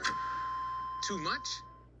worse. Too much?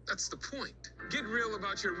 That's the point. Get real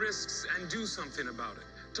about your risks and do something about it.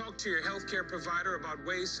 Talk to your healthcare provider about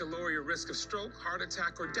ways to lower your risk of stroke, heart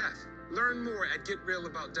attack, or death. Learn more at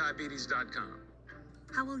getrealaboutdiabetes.com.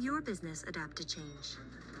 How will your business adapt to change?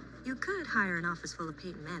 You could hire an office full of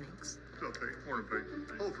Peyton Mannings. What's up, Peyton? Morning, Peyton.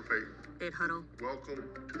 Hold for Peyton. 8 huddle. Welcome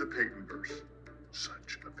to the Peytonverse.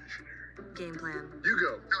 Such a visionary. Game plan. You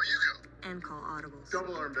go. No, you go. And call audibles.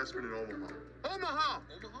 Double our investment in Omaha. Omaha!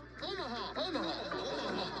 Omaha! Omaha!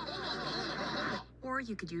 Omaha! Or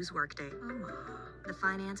you could use Workday. The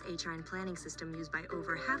finance, HR, and planning system used by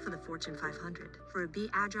over half of the Fortune 500. For a be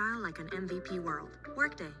agile like an MVP world.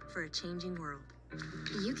 Workday for a changing world.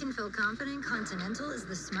 You can feel confident Continental is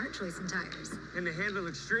the smart choice in tires. And to handle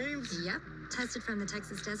extremes? Yep. Tested from the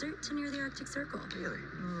Texas desert to near the Arctic Circle. Really?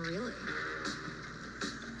 Really.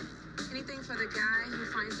 Anything for the guy who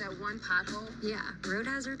finds that one pothole? Yeah. Road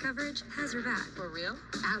hazard coverage has your back. For real?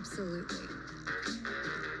 Absolutely.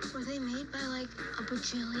 Were they made by like a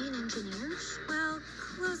bajillion engineers? Well,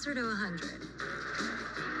 closer to 100.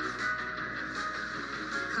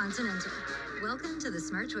 Continental. Welcome to the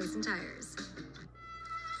smart choice in tires.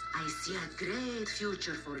 I see a great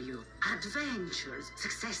future for you. Adventures,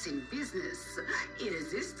 success in business,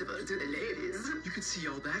 irresistible to the ladies. You can see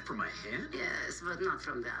all that from my hand? Yes, but not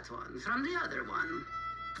from that one. From the other one.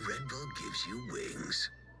 Red Bull gives you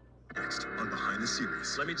wings. Next on Behind the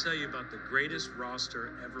Series. Let me tell you about the greatest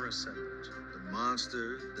roster ever assembled. The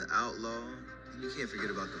monster, the outlaw, and you can't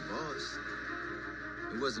forget about the boss.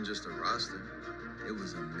 It wasn't just a roster, it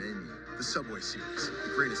was a menu. The Subway Series,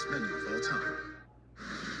 the greatest menu of all time.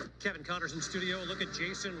 Kevin Connors in studio. Look at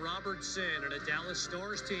Jason Robertson and a Dallas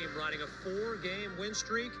Stars team riding a 4-game win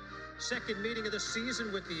streak. Second meeting of the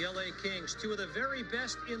season with the LA Kings, two of the very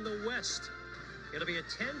best in the West. It'll be a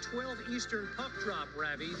 10-12 Eastern puck drop,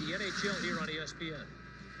 Ravi, the NHL here on ESPN.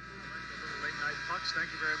 Late night pucks. Thank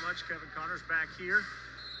you very much. Kevin Connors back here.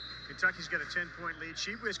 Kentucky's got a 10-point lead.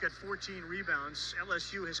 Sheboy's got 14 rebounds.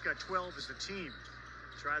 LSU has got 12 as a team.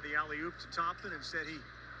 Tried the alley-oop to Toppin. Instead, he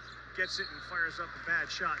gets it and fires up a bad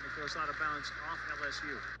shot, and it goes out of bounds off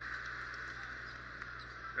LSU.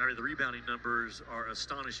 Gary, the rebounding numbers are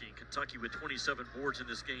astonishing. Kentucky with 27 boards in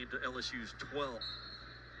this game to LSU's 12.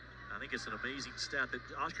 I think it's an amazing stat that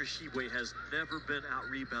Oscar Tshiebwe has never been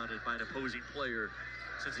out-rebounded by an opposing player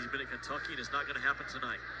since he's been at Kentucky, and it's not going to happen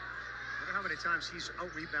tonight. I wonder how many times he's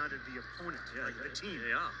out-rebounded the opponent, the team.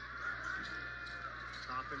 Yeah.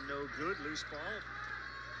 Toppin no good. Loose ball.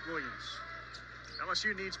 Williams.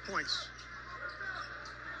 LSU needs points.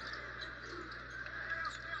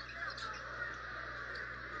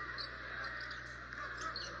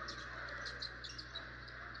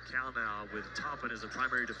 Cal now with Toppin as a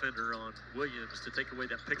primary defender on Williams to take away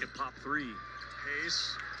that pick and pop three.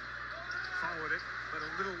 Hayes followed it, but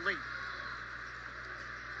a little late.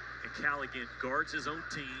 And Cal again guards his own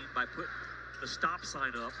team by putting the stop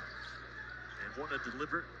sign up and wanting a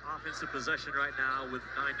deliberate offensive possession right now with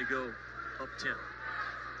 9 to go, up 10.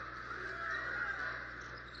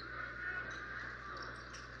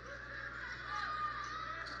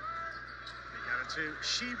 To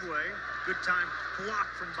Tshiebwe, good time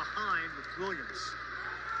block from behind with Williams.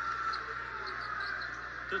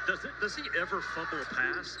 Does he ever fumble a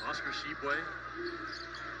pass, Oscar Tshiebwe?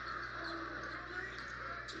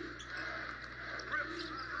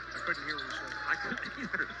 I couldn't hear what you said. I couldn't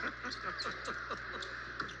either.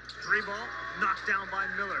 Three ball, knocked down by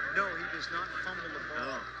Miller. No, he does not fumble the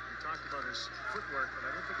ball. We talked about his footwork, but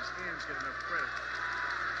I don't think his hands get enough credit.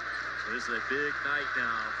 So this is a big night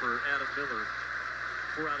now for Adam Miller.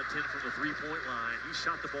 4 out of 10 from the three-point line. He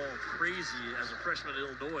shot the ball crazy as a freshman at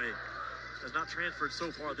Illinois. Has not transferred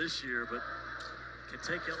so far this year, but can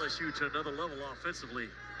take LSU to another level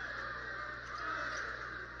offensively.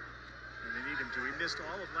 And they need him to. He missed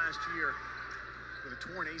all of last year with a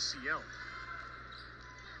torn ACL.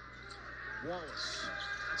 Wallace.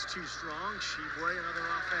 That's too strong. Tshiebwe, another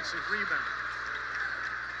offensive rebound.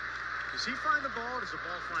 Does he find the ball, or does the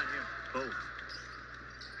ball find him? Both.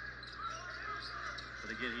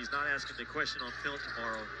 But again, he's not asking the question on film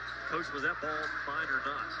tomorrow. Coach, was that ball mine or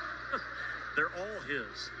not? They're all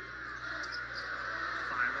his.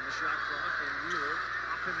 5 on the shot clock, and Wheeler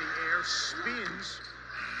up in the air, spins.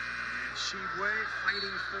 And Tshiebwe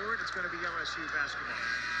fighting for it. It's going to be LSU basketball.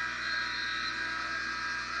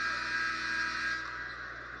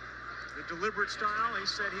 The deliberate style, he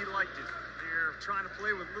said he liked it. They're trying to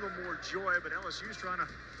play with a little more joy, but LSU's trying to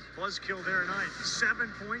buzzkill their night.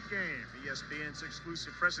 7-point game. ESPN's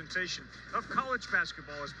exclusive presentation of college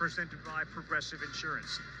basketball is presented by Progressive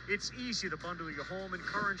Insurance. It's easy to bundle your home and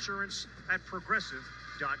car insurance at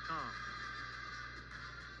progressive.com.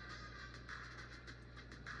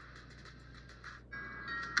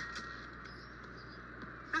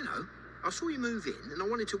 Hello. I saw you move in, and I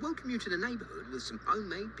wanted to welcome you to the neighborhood with some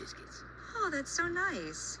homemade biscuits. Oh, that's so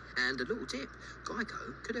nice. And a little tip,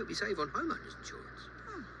 Geico could help you save on homeowners insurance.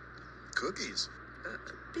 Cookies.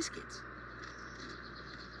 Biscuits.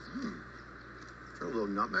 Is there a little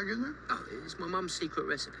nutmeg in there? Oh, it's my mum's secret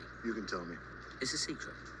recipe. You can tell me. It's a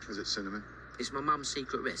secret. Is it cinnamon? It's my mum's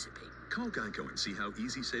secret recipe. Call Geico and see how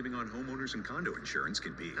easy saving on homeowners and condo insurance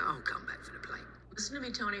can be. I'll come back for the plate. Listen to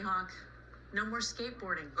me, Tony Hawk. No more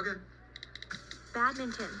skateboarding. Okay.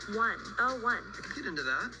 Badminton, 101. Get into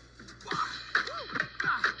that.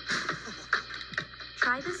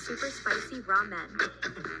 Try the super spicy ramen.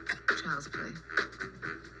 Child's play.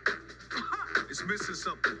 It's missing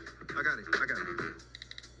something. I got it.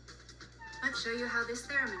 Let's show you how this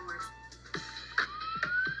theremin works.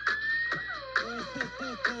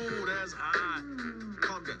 Oh, that's hot.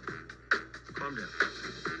 Calm down.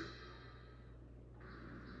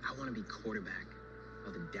 I want to be quarterback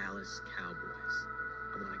of the Dallas Cowboys.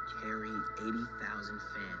 I want to carry 80,000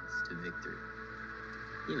 fans to victory.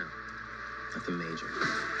 You know, nothing major.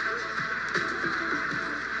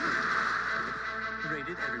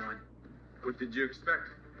 Rated everyone. What did you expect?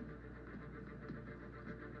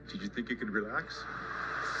 Did you think you could relax?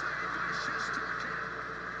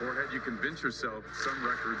 Or had you convinced yourself some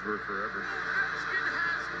records were forever?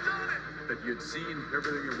 That you'd seen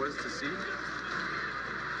everything there was to see?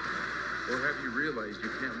 Or have you realized you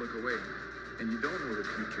can't look away and you don't know the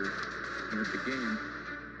future and that the game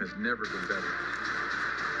has never been better?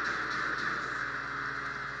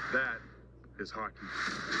 That is hockey.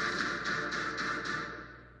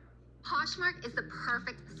 Poshmark is the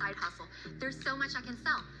perfect side hustle. There's so much I can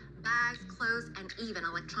sell. Bags, clothes, and even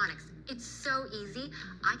electronics. It's so easy.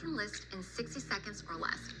 I can list in 60 seconds or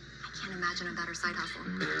less. I can't imagine a better side hustle.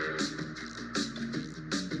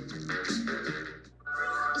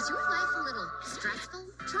 Is your life a little stressful?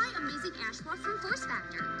 Try Amazing Ashwa from Force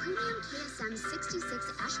Factor. Premium KSM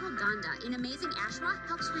 66 Ashwagandha in Amazing Ashwa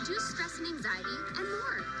helps reduce stress and anxiety and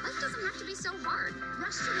more. Life doesn't have to be so hard.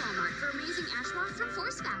 Rush to Walmart for Amazing Ashwa from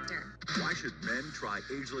Force Factor. Why should men try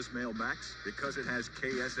Ageless Male Max? Because it has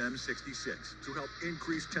KSM 66 to help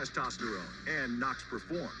increase testosterone and Nox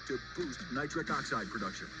Perform to boost nitric oxide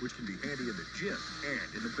production, which can be handy in the gym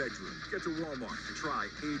and in the bedroom. Get to Walmart to try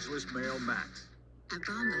Ageless Male Max. At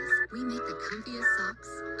Bombas, we make the comfiest socks,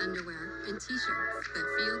 underwear, and t-shirts that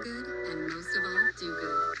feel good and most of all, do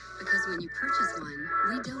good. Because when you purchase one,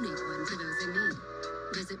 we donate one to those in need.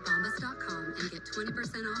 Visit bombas.com and get 20%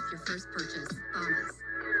 off your first purchase. Bombas.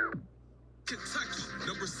 Kentucky,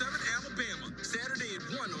 number 7 Alabama, Saturday at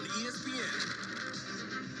 1 on ESPN.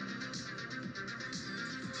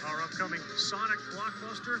 Our upcoming Sonic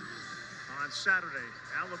blockbuster on Saturday.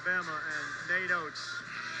 Alabama and Nate Oates.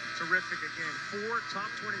 Terrific again. 4 top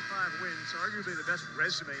 25 wins, arguably the best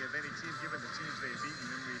resume of any team given the teams they've beaten.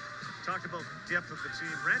 And we talked about the depth of the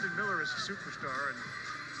team. Brandon Miller is a superstar, and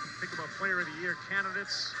think about Player of the Year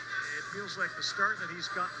candidates. It feels like the start that he's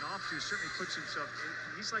gotten off to certainly puts himself.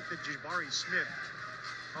 He's like the Jabari Smith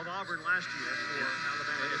of Auburn last year for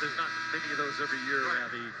Alabama. And there's not many of those every year,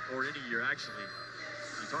 Ravi, or any year actually.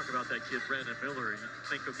 You talk about that kid, Brandon Miller, and you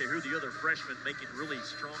think, okay, who are the other freshmen making really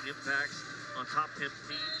strong impacts on top 10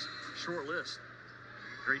 teams? Short list.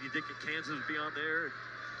 Grady Dick at Kansas would be on there.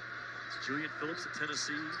 It's Julian Phillips at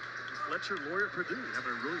Tennessee. Fletcher Lawyer at Purdue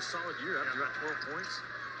having a really solid year, averaging about 12 points.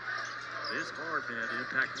 It is hard, man, to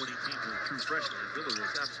impact winning teams as a true freshman. And Miller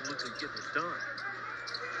was absolutely getting it done.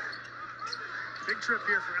 Big trip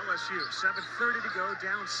here for LSU. 7:30 to go,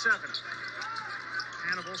 down 7.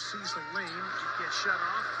 Hannibal sees the lane, gets shut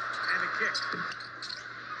off, and a kick.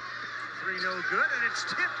 3 no good, and it's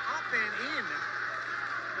tipped up and in.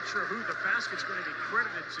 Not sure who the basket's going to be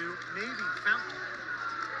credited to. Maybe Fountain.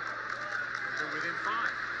 They're within 5.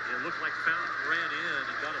 It looked like Fountain ran in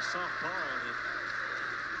and got a soft ball, and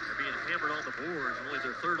they're being hammered on the boards. Only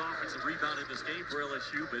their 3rd offensive rebound in this game for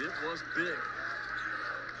LSU, but it was big.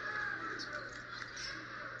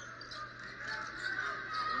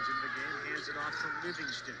 Owens in the game, hands it off to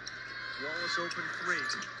Livingston. Wallace open 3.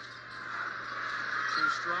 Too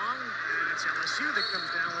strong, and it's LSU that comes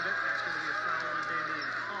down with it. That's going to be a foul on Damian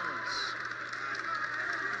Collins.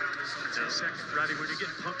 10 seconds. Robbie, when you're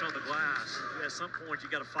getting punked on the glass, at some point you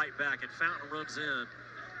got to fight back, and Fountain runs in.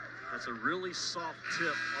 That's a really soft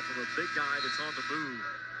tip off of a big guy that's on the move.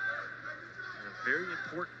 And a very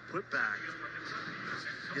important putback.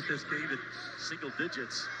 Get this game to single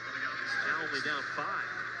digits. Now only down 5.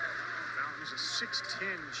 Fountain's a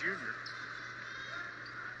 6'10" junior.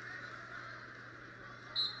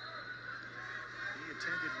 He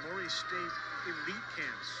attended Murray State elite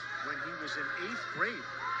camps when he was in 8th grade.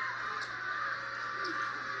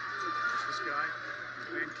 There's this guy,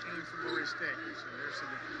 Ben Kane from Murray State. So there's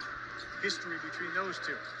some history between those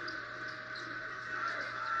two.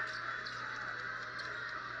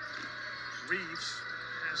 Reeves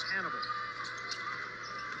has Hannibal.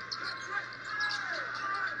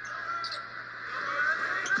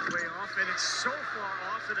 Way off, and it's so far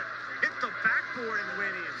off that it hit the backboard and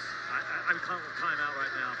went in. I'm calling timeout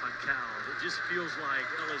right now if I'm Cal. It just feels like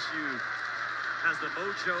LSU has the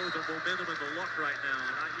mojo, the momentum, and the luck right now.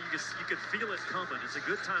 And you could feel it coming. It's a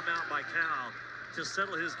good timeout by Cal to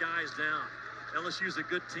settle his guys down. LSU's a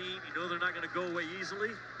good team. You know they're not going to go away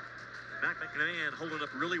easily. Matt McMahon holding up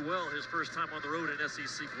really well his first time on the road in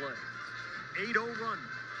SEC play. 8-0 run.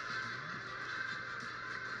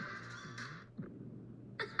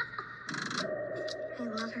 I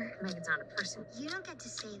love her. Megan's not a person. You don't get to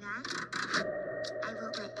say that. I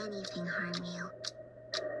won't let anything harm you.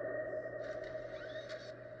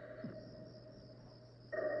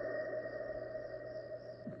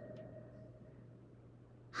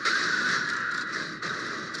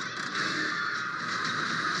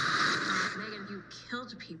 Megan, you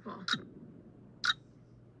killed people.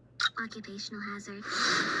 Occupational hazard.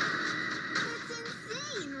 That's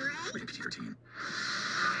insane, right? Maybe 13.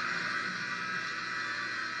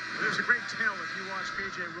 There's a great tell if you watch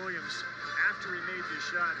KJ Williams after he made this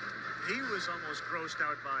shot. He was almost grossed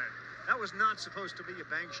out by it. That was not supposed to be a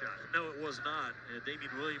bank shot. No, it was not. And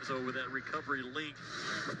Damian Williams, though, with that recovery length,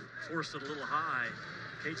 forced it a little high.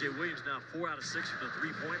 KJ Williams now 4 out of 6 from the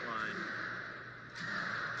 3-point line.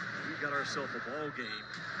 We got ourselves a ball game.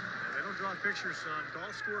 And They don't draw pictures on golf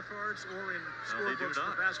scorecards or in No, they do scorebooks for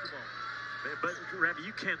not. basketball. But, Ravi, you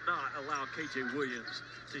cannot allow K.J. Williams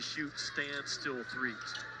to shoot standstill threes.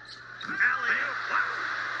 Alley-oop. Wow.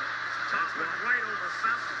 Toppin right over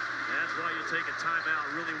Fountain. That's why you take a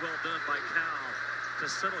timeout. Really well done by Cal to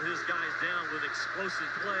settle his guys down with explosive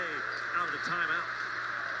play out of the timeout.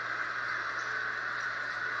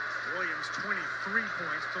 Williams, 23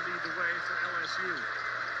 points to lead the way for LSU. We'll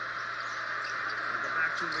go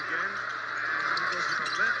back to him again. And he goes with the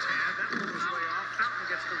left hand. That one was way off. Fountain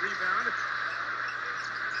gets the rebound.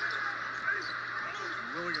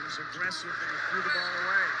 Williams aggressive, and he threw the ball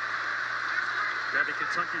away. Ravi,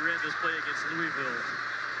 Kentucky ran this play against Louisville.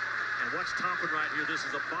 And watch Toppin right here. This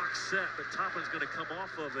is a box set, but Toppin's going to come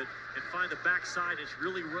off of it and find the backside. It's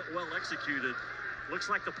really well executed.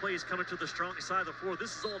 Looks like the play is coming to the strong side of the floor.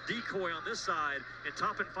 This is all decoy on this side, and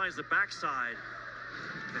Toppin finds the backside.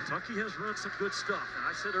 Kentucky has run some good stuff. And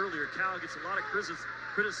I said earlier, Cal gets a lot of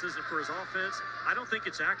criticism for his offense. I don't think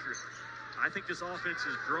it's accurate. I think this offense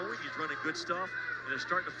is growing. He's running good stuff, and they're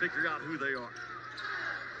starting to figure out who they are.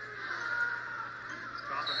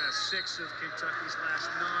 Toppin has 6 of Kentucky's last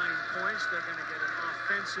 9 points. They're going to get an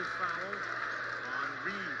offensive foul on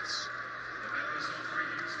Reeves.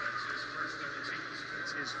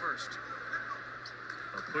 It's his first.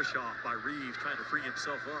 A push off by Reeves trying to free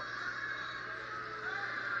himself up.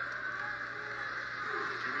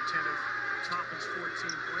 Jimmy, 10 of Toppin's 14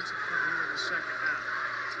 points have come here in the second half.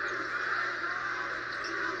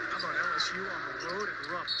 How about LSU on the road at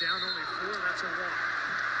Rupp? Down only 4, that's a walk.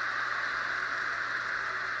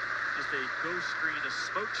 Just a ghost screen, a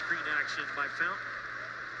smoke screen action by Fountain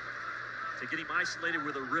to get him isolated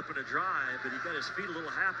with a rip and a drive, but he got his feet a little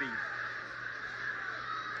happy.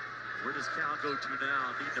 Where does Cal go to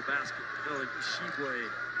now? Needing a basket. No, Shibwe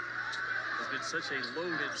has been such a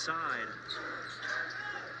load inside.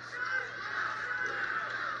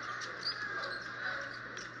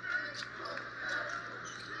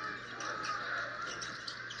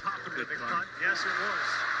 Toppin with the cut. Yes, it was.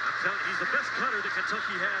 I'm telling you, he's the best cutter that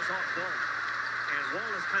Kentucky has off ball. And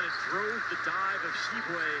Wallace kind of drove the dive of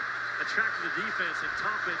Shibwe, attracted the defense, and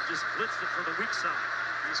Toppin just blitzed it from the weak side.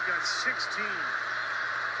 He's got 16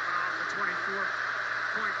 off the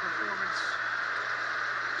 24-point performance.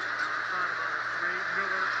 Now thought about a 3.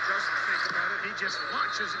 Miller doesn't think about it. He just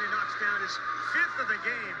launches and he knocks down his 5th of the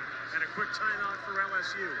game. And a quick timeout for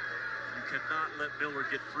LSU. You cannot let Miller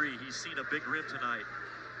get free. He's seen a big rim tonight.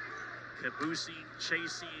 Caboosing,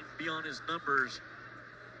 chasing, be on his numbers.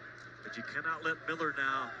 But you cannot let Miller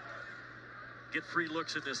now get free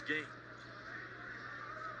looks in this game.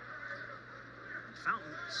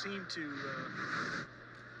 Fountain seemed to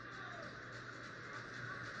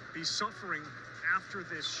be suffering after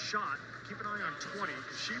this shot. Keep an eye on 20.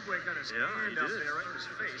 Shibwe got his hand up there right in his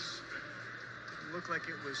face. It looked like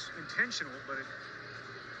it was intentional, but it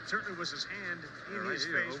certainly was his hand in his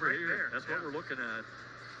face right there. That's what we're looking at.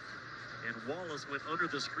 And Wallace went under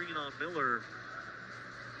the screen on Miller.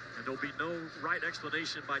 And there'll be no right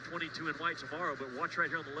explanation by 22 and white tomorrow, but watch right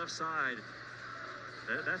here on the left side.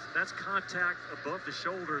 That's contact above the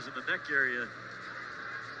shoulders in the neck area.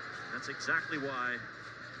 That's exactly why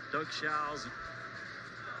Doug Shows and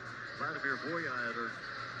Vladimir Voyad are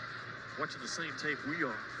watching the same tape we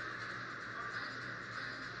are.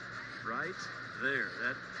 Right there.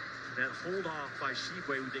 That hold off by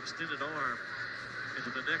Shibwe with the extended arm into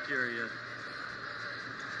the neck area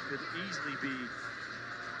could easily be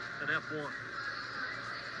an F1.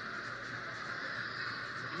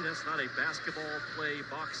 To me, that's not a basketball play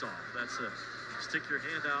box off. That's a stick your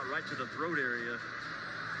hand out right to the throat area.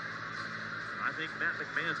 I think Matt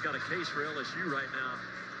McMahon's got a case for LSU right now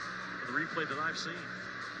for the replay that I've seen.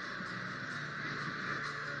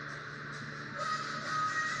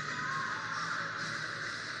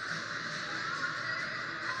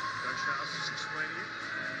 Doug Shows is explaining it.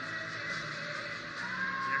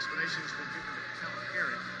 The explanation has been given to Kellen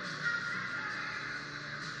Herring.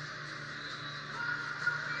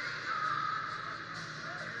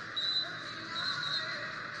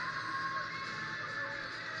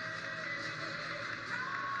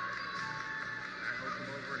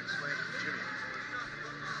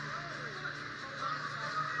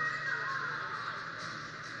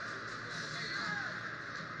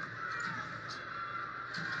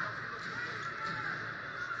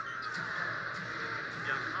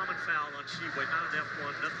 Shibwe, not an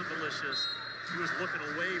F1, nothing malicious. He was looking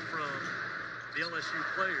away from the LSU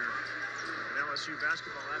player. And LSU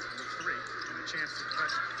basketball after the 3, and a chance to cut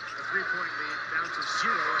the 3-point lead down to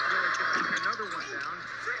 0. If Miller can knock another one down,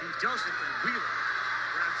 he doesn't, and Wheeler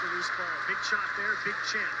grabs the loose ball. Big shot there, big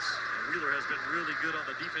chance. And Wheeler has been really good on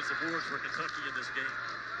the defensive boards for Kentucky in this game.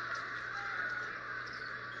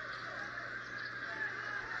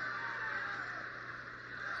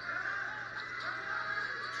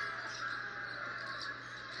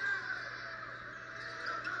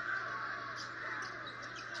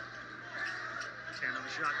 On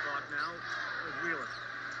the shot clock now with Wheeler.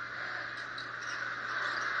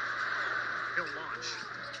 He'll launch.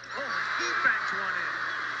 Oh, he banked one in.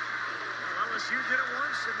 Well, LSU did it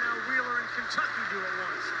once, and now Wheeler and Kentucky do it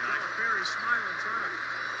once. Calipari smiling, trying to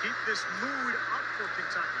keep this mood up for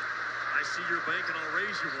Kentucky. I see your bank, and I'll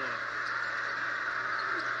raise you one.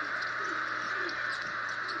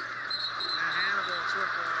 Now Hannibal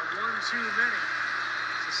took one too many.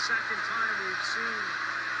 It's the second time we've seen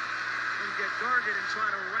him get guarded and try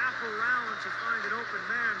to wrap around to find an open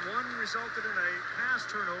man. One resulted in a pass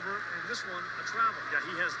turnover, and this one a travel. Yeah,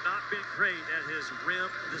 he has not been great at his rim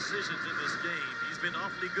decisions in this game. He's been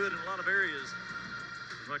awfully good in a lot of areas.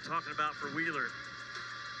 What I'm talking about for Wheeler.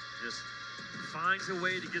 Just finds a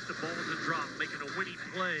way to get the ball to drop, making a winning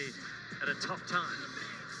play at a tough time.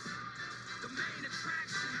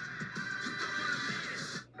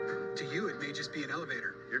 To you, it may just be an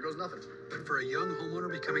elevator. Here goes nothing. But for a young homeowner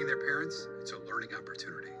becoming their parents, it's a learning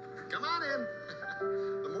opportunity. Come on in.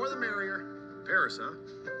 The more the merrier. Paris, huh?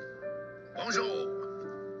 Bonjour.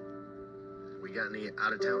 We got any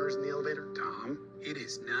out-of-towners in the elevator? Tom, it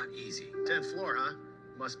is not easy. 10th floor, huh?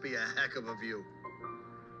 Must be a heck of a view.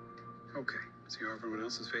 Okay. See how everyone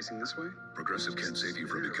else is facing this way? Progressive can't save you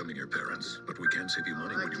from becoming your parents, but we can save you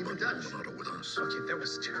money when you bundle home and auto with us. Okay, that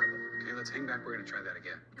was terrible. Okay, let's hang back. We're going to try that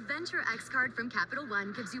again. Venture X card from Capital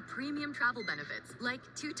One gives you premium travel benefits, like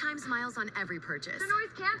 2 times miles on every purchase. The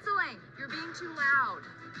noise canceling. You're being too loud.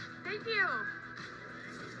 Thank you.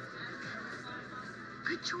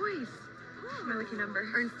 Good choice. Oh, my lucky number.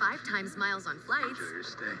 Earn 5 times miles on flights. Enjoy your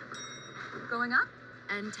stay. Going up?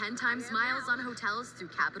 And 10 times miles on hotels through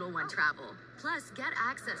Capital One Travel. Plus, get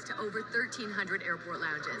access to over 1,300 airport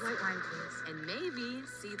lounges. White wine, please. And maybe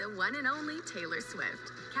see the one and only Taylor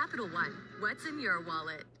Swift. Capital One, what's in your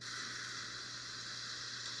wallet?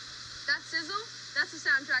 That sizzle? That's the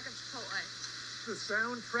soundtrack of Chipotle. The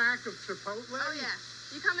soundtrack of Chipotle? Oh, yeah.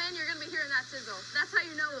 You come in, you're going to be hearing that sizzle. That's how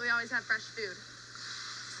you know that we always have fresh food.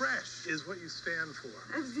 Fresh is what you stand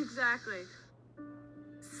for. Exactly.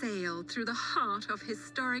 Sail through the heart of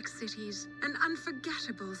historic cities and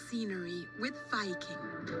unforgettable scenery with Viking.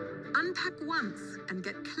 Unpack once and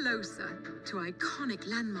get closer to iconic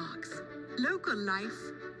landmarks, local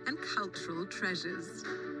life, and cultural treasures.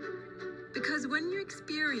 Because when you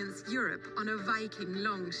experience Europe on a Viking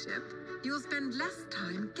longship, you'll spend less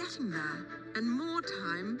time getting there and more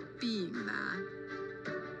time being there.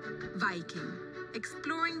 Viking,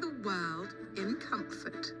 exploring the world in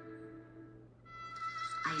comfort.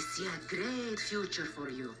 I see a great future for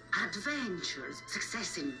you. Adventures,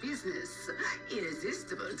 success in business,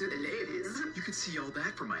 irresistible to the ladies. You can see all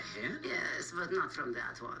that from my hand? Yes, but not from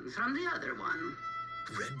that one. From the other one.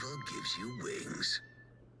 Red Bull gives you wings.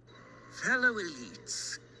 Fellow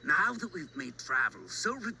elites, now that we've made travel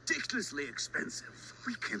so ridiculously expensive,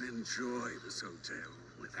 we can enjoy this hotel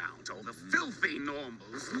without all the filthy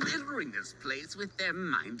normals littering this place with their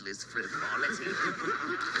mindless frivolity.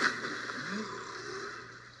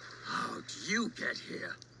 How'd you get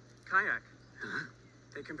here? Kayak. Huh?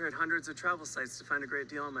 They compared hundreds of travel sites to find a great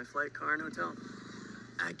deal on my flight, car, and hotel.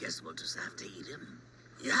 I guess we'll just have to eat him.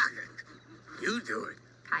 Yeah, you do it.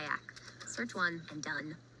 Kayak. Search 1 and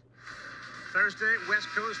done. Thursday, West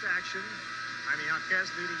Coast action. Jaime Jaquez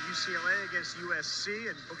leading UCLA against USC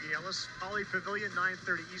and Boogie Ellis, Poly Pavilion,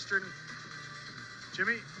 9:30 Eastern.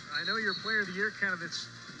 Jimmy, I know your player of the year candidates.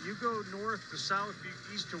 You go north to south,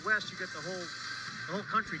 east to west, you get the whole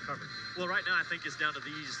country covered. Well, right now I think it's down to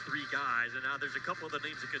these 3 guys, and now there's a couple other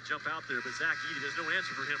names that could jump out there, but Zach Edey, there's no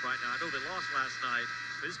answer for him right now. I know they lost last night,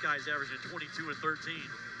 but this guy's averaging 22 and 13.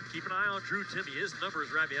 Keep an eye on Drew Timme. His numbers,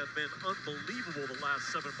 Ravi, have been unbelievable the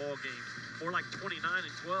last 7 ball games, more like 29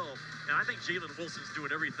 and 12. And I think Jalen Wilson's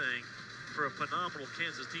doing everything for a phenomenal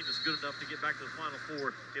Kansas team that's good enough to get back to the Final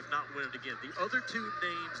Four, if not win it again. The other 2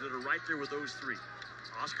 names that are right there with those 3.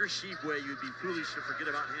 Oscar Tshiebwe, you'd be foolish to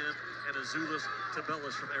forget about him, and Azuolas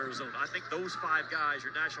Tubelis from Arizona. I think those 5 guys,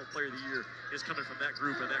 your National Player of the Year, is coming from that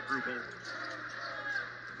group and that group only.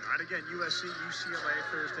 All right, again, USC, UCLA,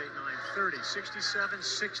 Thursday, 9:30. 67,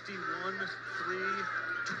 61,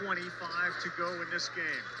 3:25 to go in this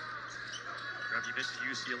game. Rob, you mentioned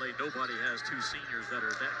UCLA. Nobody has 2 seniors that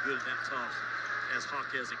are that good and that tough as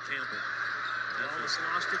Jaquez and Campbell. Wallace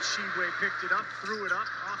lost it. Tshiebwe picked it up, threw it up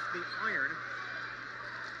off the iron.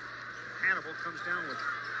 Hannibal comes down with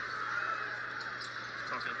it.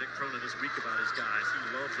 Talking to Nick Cronin this week about his guys. He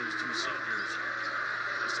loves those two seniors.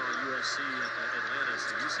 I saw USC and Atlanta,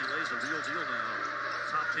 so UCLA's a real deal now.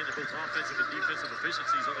 Top 10 in both offensive and defensive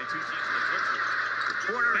efficiencies, only 2 teams in the country.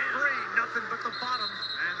 Corner three, nothing but the bottom,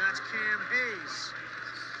 and that's Cam Hayes.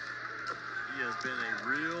 He has been a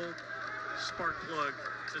real spark plug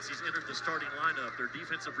since he's entered the starting lineup. Their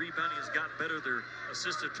defensive rebounding has gotten better. Their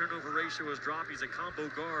assist-to-turnover ratio has dropped. He's a combo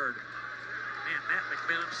guard. Man, Matt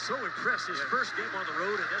McMahon, I'm so impressed. His first game on the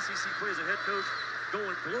road in SEC play as a head coach,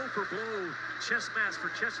 going blow for blow, chess match for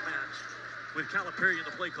chess match with Calipari in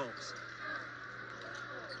the play calls.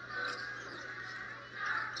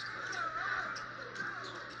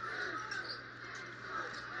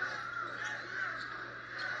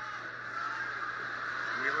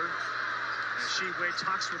 Wheeler, as Sheway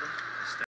talks with him.